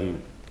 But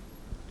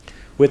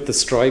with the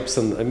stripes,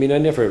 and I mean,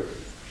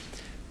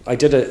 I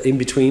did an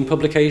in-between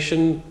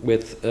publication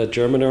with a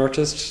German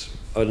artist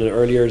an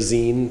earlier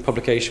zine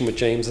publication with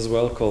James as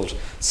well called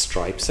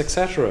Stripes,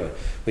 etc.,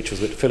 which was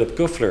with Philip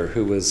Guffler,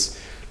 who was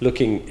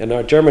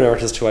an German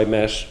artist who I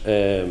met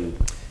in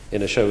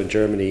a show in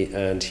Germany,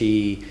 and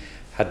he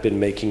had been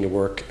making a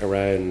work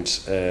around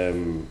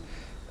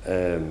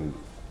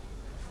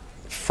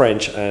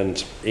French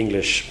and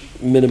English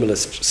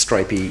minimalist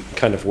stripy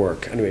kind of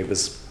work. Anyway, it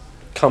was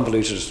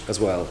convoluted as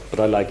well, but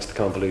I liked the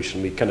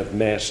convolution. We kind of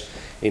met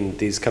in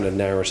these kind of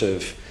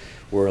narrative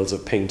worlds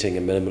of painting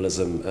and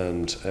minimalism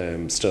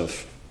and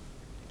stuff,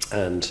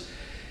 and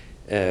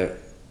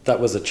that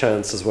was a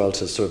chance as well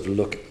to sort of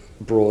look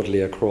broadly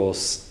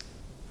across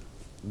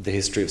the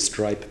history of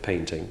stripe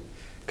painting,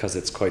 because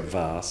it's quite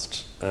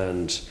vast,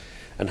 and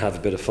have a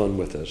bit of fun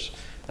with it.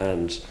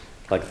 And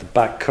like the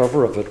back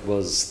cover of it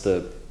was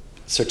the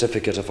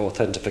certificate of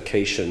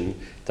authentication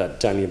that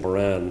Daniel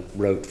Moran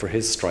wrote for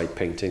his stripe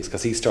paintings,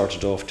 because he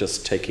started off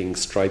just taking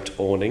striped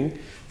awning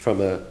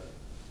from a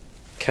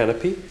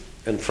canopy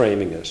and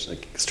framing it,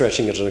 like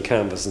stretching it on a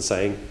canvas and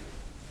saying,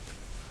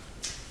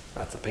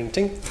 that's a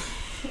painting,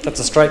 that's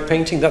a stripe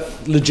painting,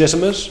 that's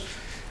legitimate.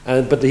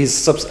 But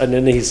and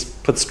then he's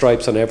put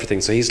stripes on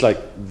everything, so he's like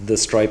the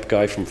stripe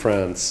guy from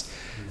France.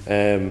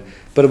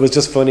 But it was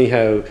just funny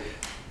how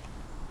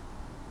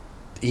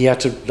he had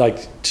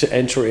to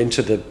enter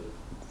into the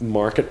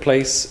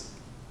marketplace.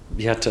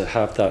 You had to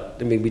have that.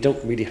 I mean, we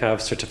don't really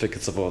have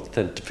certificates of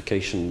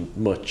authentication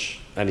much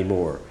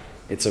anymore.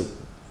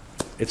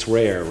 It's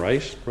rare,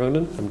 right,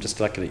 Ronan? I'm just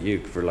looking at you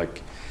for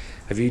like,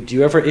 do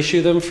you ever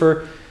issue them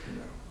for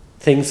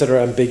things that are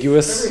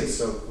ambiguous? Everything's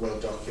so well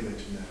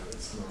documented now.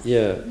 It's not.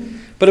 Yeah,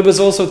 but it was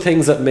also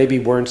things that maybe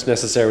weren't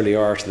necessarily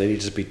art, and they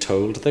needed to be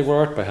told they were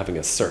art by having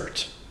a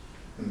cert.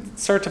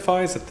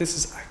 Certifies that this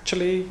is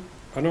actually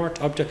an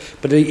art object.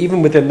 But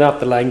even within that,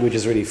 the language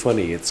is really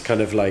funny. It's kind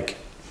of like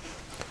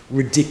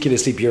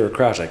ridiculously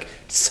bureaucratic,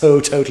 so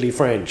totally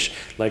French,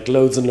 like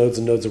loads and loads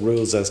and loads of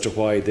rules as to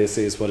why this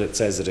is what it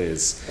says it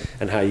is,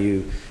 and how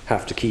you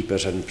have to keep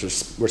it and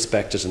just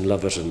respect it and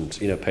love it and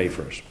pay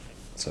for it.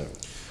 So,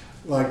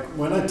 like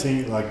when I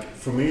think, like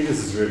for me,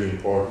 this is really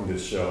important,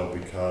 this show,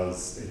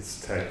 because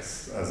it's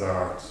text as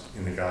art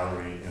in a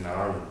gallery in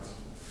Ireland,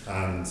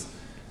 and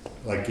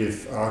like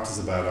if art is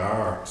about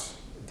art,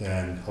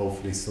 then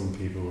hopefully some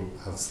people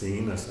have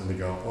seen it and they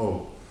go,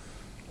 oh,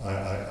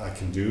 I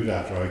can do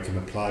that, or I can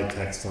apply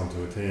text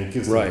onto a thing. It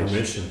gives them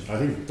permission. I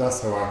think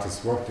that's how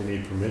artists work. They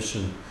need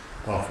permission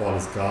of what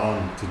is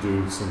gone to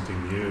do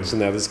something new. So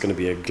now there's going to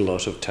be a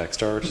glut of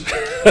text art.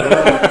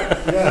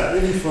 Yeah,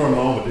 even for a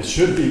moment. It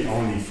should be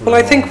only for Well,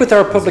 I think with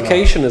our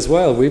publication as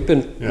well, we've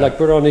been,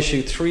 we're on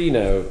issue 3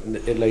 now,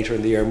 later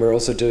in the year, and we're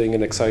also doing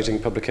an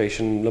exciting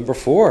publication. Number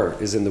 4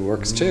 is in the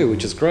works too,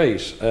 which is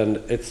great. And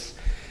it's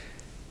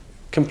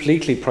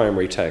completely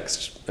primary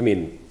text. I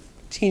mean,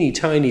 teeny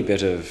tiny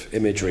bit of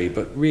imagery,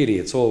 but really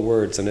it's all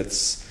words, and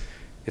it's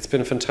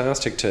been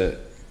fantastic to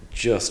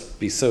just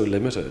be so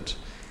limited,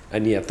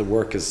 and yet the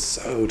work is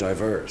so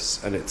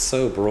diverse and it's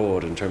so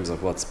broad in terms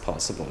of what's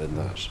possible in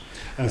that.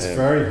 And it's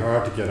very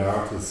hard to get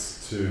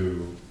artists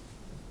to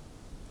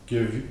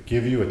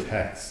give you a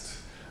text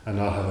and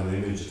not have an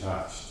image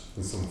attached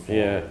in some form.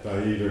 Yeah.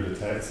 That either the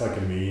text, it's like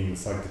a meme,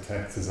 it's like the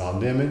text is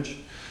on the image,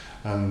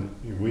 and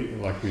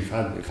we've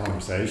had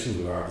conversations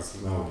with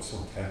artists, no, there's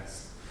no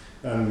text.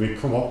 And we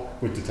come up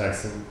with the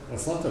text, and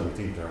it's not that we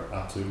think they're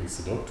absolutely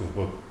seductive,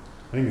 but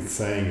I think it's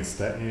saying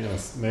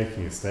it's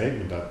making a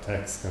statement that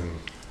text can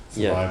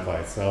survive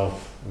by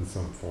itself in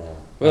some form.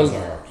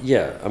 Well,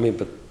 yeah, I mean,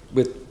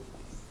 but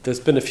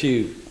there's been a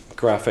few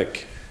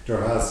graphic.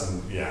 There has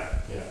some,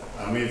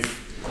 I mean,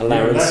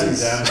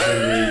 allowances.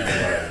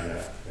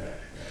 Yeah.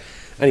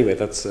 Anyway,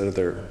 that's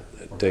another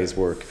day's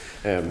work.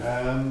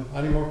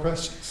 Any more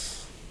questions?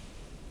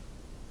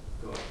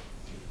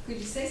 Could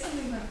you say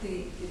something about the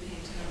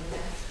painting on the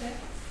left there,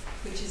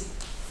 which is,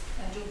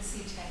 I don't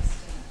see text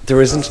in it.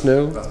 There isn't,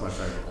 no? That's my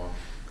favourite one.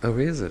 Oh,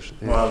 is it?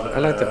 Yeah. Well, I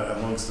like that.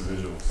 Amongst the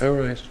visuals. Oh,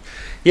 right.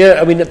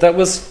 Yeah, I mean, that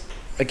was,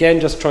 again,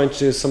 just trying to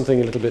do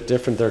something a little bit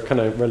different. They're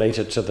kind of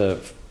related to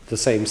the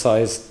same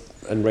size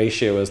and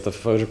ratio as the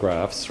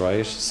photographs,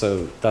 right?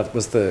 So that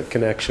was the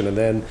connection. And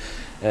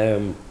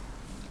then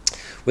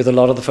with a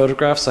lot of the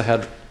photographs, I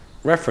had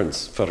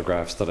reference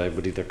photographs that I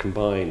would either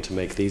combine to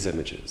make these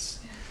images.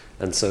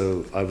 And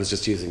so I was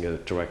just using a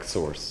direct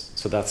source.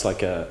 So that's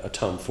like a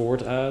Tom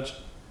Ford ad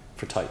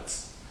for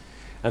tights.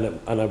 And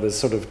I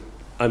was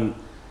I'm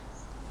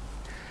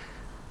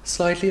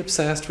slightly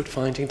obsessed with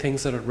finding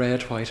things that are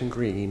red, white and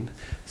green.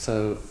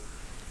 So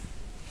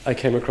I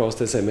came across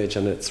this image,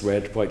 and it's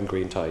red, white and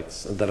green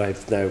tights, and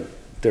that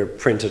they're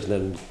printed and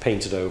then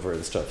painted over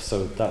and stuff.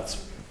 So that's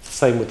the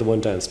same with the one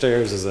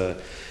downstairs is a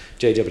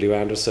J.W.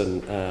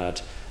 Anderson ad,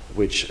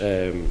 which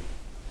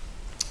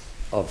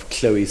of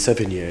Chloe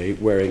Sevigny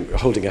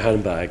holding a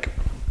handbag,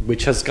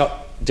 which has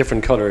got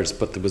different colours,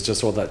 but there was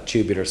just all that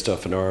tubular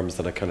stuff and arms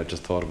that I kind of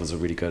just thought was a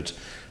really good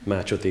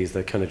match with these.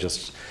 They kind of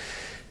just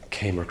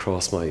came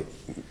across my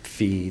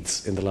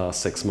feeds in the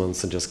last 6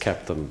 months and just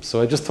kept them.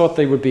 So I just thought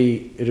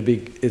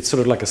it's sort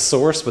of like a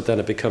source, but then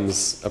it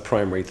becomes a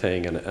primary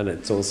thing, and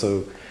it's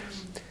also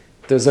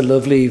there's a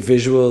lovely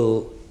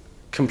visual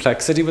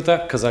complexity with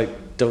that, because I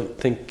don't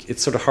think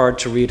it's sort of hard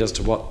to read as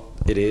to what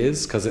it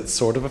is, because it's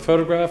sort of a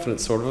photograph and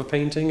it's sort of a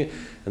painting,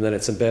 and then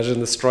it's embedded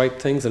in the stripe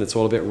things and it's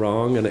all a bit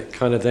wrong, and it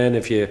kind of then,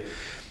 if you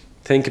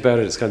think about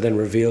it, it's kind of then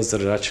reveals that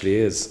it actually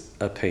is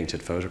a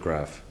painted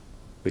photograph,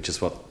 which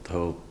is what the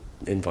whole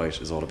invite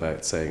is all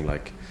about, saying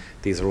like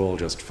these are all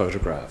just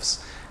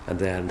photographs. And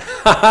then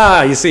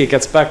you see, it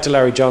gets back to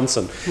Larry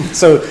Johnson.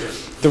 So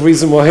the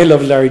reason why I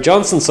love Larry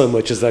Johnson so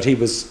much is that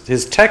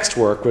his text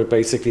work were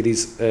basically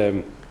these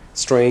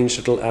strange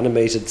little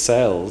animated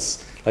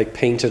cells, like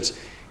painted.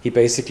 He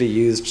basically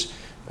used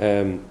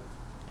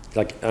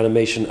like an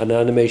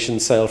animation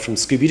cell from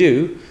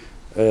Scooby-Doo,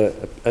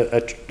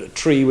 a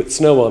tree with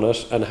snow on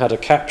it, and had a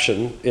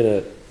caption in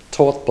a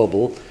thought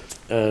bubble.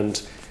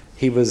 And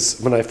he was,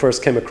 when I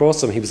first came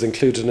across him, he was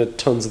included in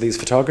tons of these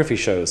photography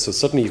shows. So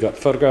suddenly you've got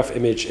photograph,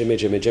 image,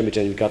 image, image, image,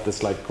 and you've got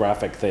this like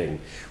graphic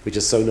thing, which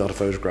is so not a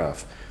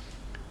photograph.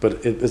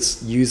 But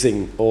it's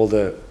using all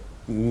the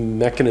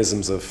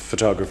mechanisms of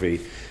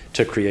photography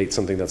to create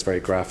something that's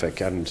very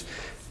graphic, and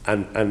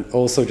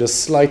also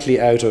just slightly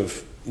out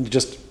of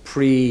just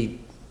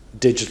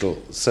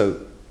pre-digital.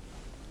 So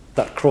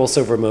that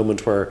crossover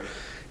moment where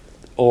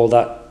all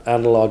that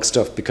analog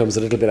stuff becomes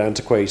a little bit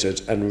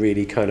antiquated and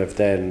really kind of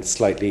then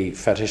slightly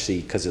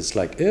fetishy, because it's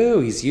like, oh,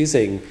 he's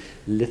using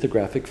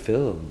lithographic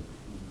film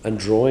and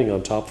drawing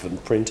on top of it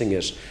and printing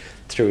it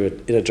through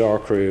it in a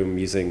dark room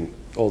using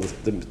all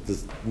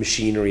the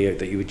machinery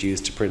that you would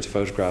use to print a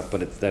photograph,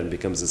 but it then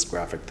becomes this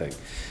graphic thing.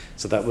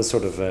 So that was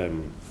sort of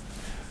and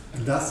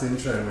that's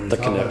interesting when you the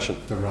talk connection.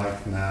 about the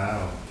right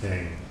now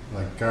thing.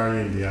 Like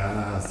Gary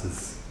Indiana has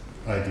this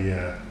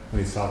idea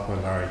when he's talking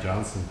about Larry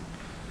Johnson.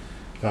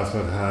 That's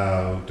about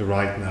how the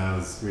right now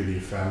is really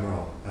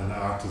ephemeral, and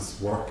artists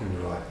work in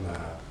the right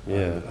now.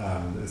 Yeah.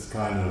 And it's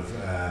kind of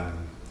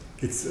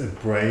it's a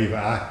brave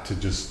act to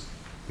just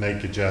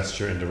make a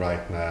gesture in the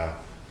right now,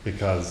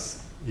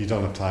 because you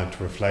don't have time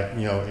to reflect.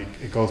 You know,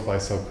 it goes by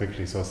so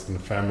quickly, so it's an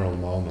ephemeral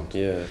moment.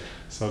 Yeah.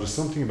 So there's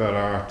something about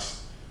art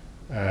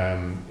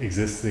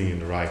existing in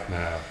the right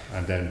now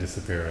and then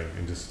disappearing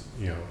and just,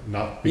 you know,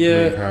 not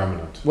becoming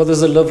permanent. Well,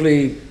 there's a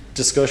lovely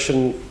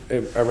discussion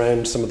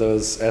around some of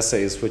those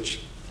essays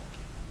which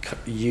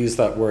use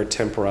that word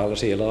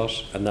temporality a lot,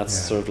 and that's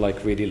sort of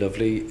like really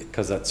lovely,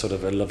 because that's sort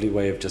of a lovely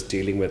way of just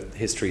dealing with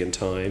history and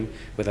time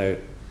without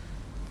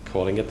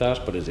calling it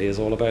that, but it is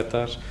all about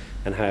that.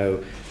 And how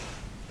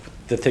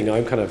the thing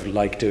I'm kind of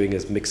like doing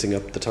is mixing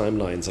up the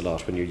timelines a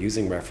lot when you're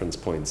using reference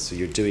points. So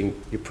you're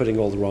putting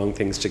all the wrong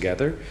things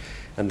together,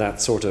 and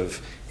that sort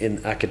of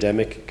in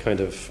academic kind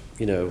of,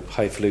 you know,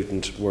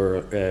 highfalutin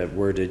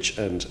wordage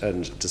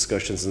and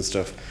discussions and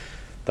stuff,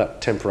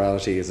 that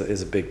temporality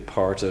is a big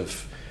part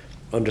of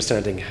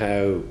understanding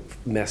how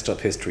messed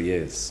up history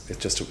is. It's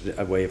just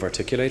a way of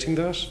articulating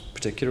that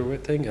particular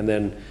thing. And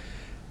then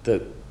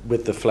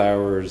with the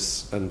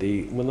flowers and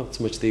well, not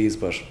so much these,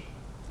 but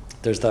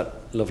there's that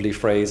lovely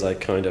phrase I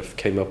kind of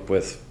came up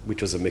with,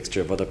 which was a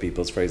mixture of other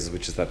people's phrases,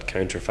 which is that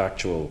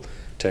counterfactual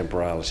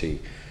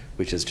temporality,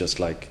 which is just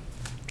like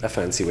a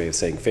fancy way of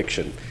saying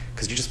fiction,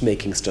 because you're just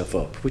making stuff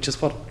up, which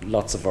is what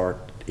lots of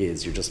art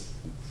is. You're just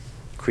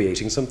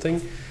creating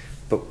something.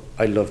 But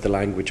I love the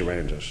language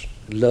around it.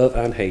 Love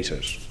and hate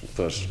it.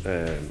 But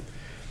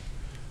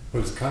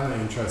Well, it's kind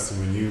of interesting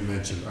when you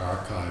mentioned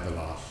archive a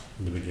lot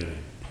in the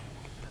beginning.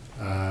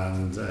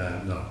 And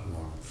no,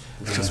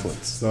 just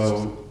once.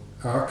 So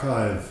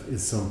archive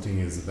is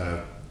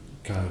about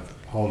kind of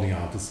holding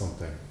on to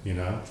something, you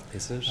know?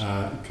 Is it?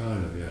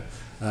 Kind of, yeah.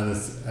 And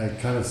it's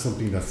kind of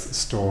something that's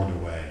stored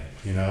away,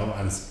 you know?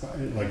 And it's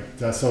like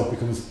that, so it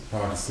becomes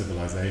part of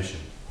civilization.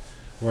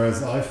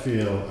 Whereas I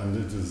feel, and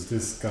there's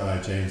this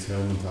guy, James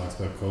Hillman, talks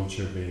about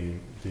culture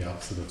being the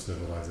opposite of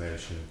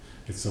civilization.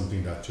 It's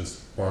something that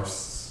just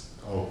bursts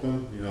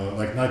open, you know,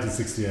 like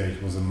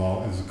 1968 was it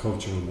was a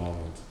cultural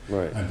moment,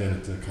 right? And then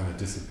it kind of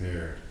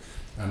disappeared.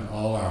 And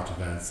all art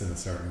events in a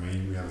certain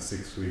way, we have a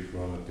 6-week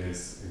run of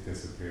this, it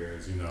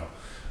disappears, you know.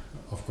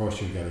 Of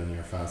course you get in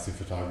your fancy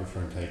photographer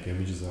and take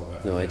images of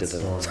it. No, I did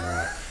that.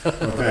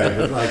 Okay,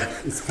 but like,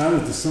 it's kind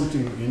of, there's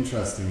something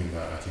interesting in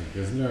that, I think,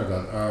 isn't there?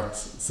 That art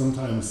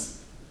sometimes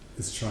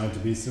is trying to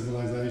be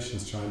civilization,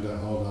 is trying to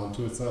hold on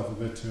to itself a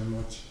bit too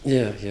much.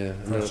 Yeah.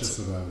 Precious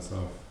about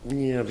itself.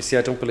 Yeah, but see,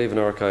 I don't believe in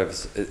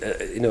archives.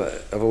 You know,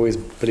 I've always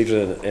believed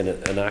in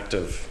an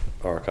active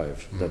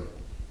archive. That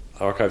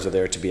archives are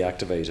there to be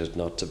activated,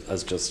 not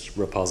as just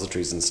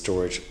repositories and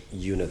storage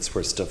units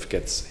where stuff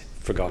gets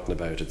forgotten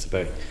about. It's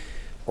about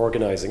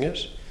organising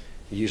it,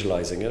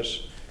 utilising it,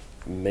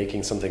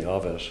 making something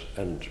of it,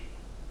 and,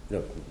 you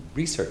know,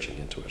 researching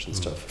into it and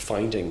stuff,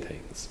 finding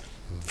things.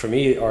 For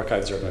me,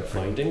 archives are about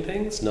finding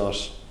things,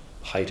 not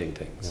hiding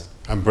things.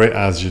 Yeah. And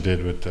as you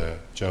did with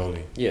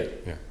Jolie. Yeah.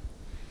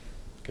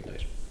 Good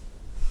night.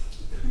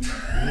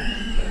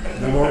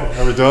 No more?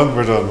 Are we done?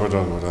 We're done.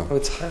 Oh,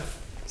 it's half.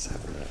 It's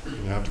half an hour.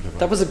 You have to get back.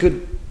 That was a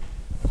good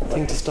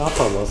thing to stop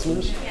on,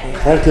 wasn't it?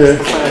 Yeah. Thank you.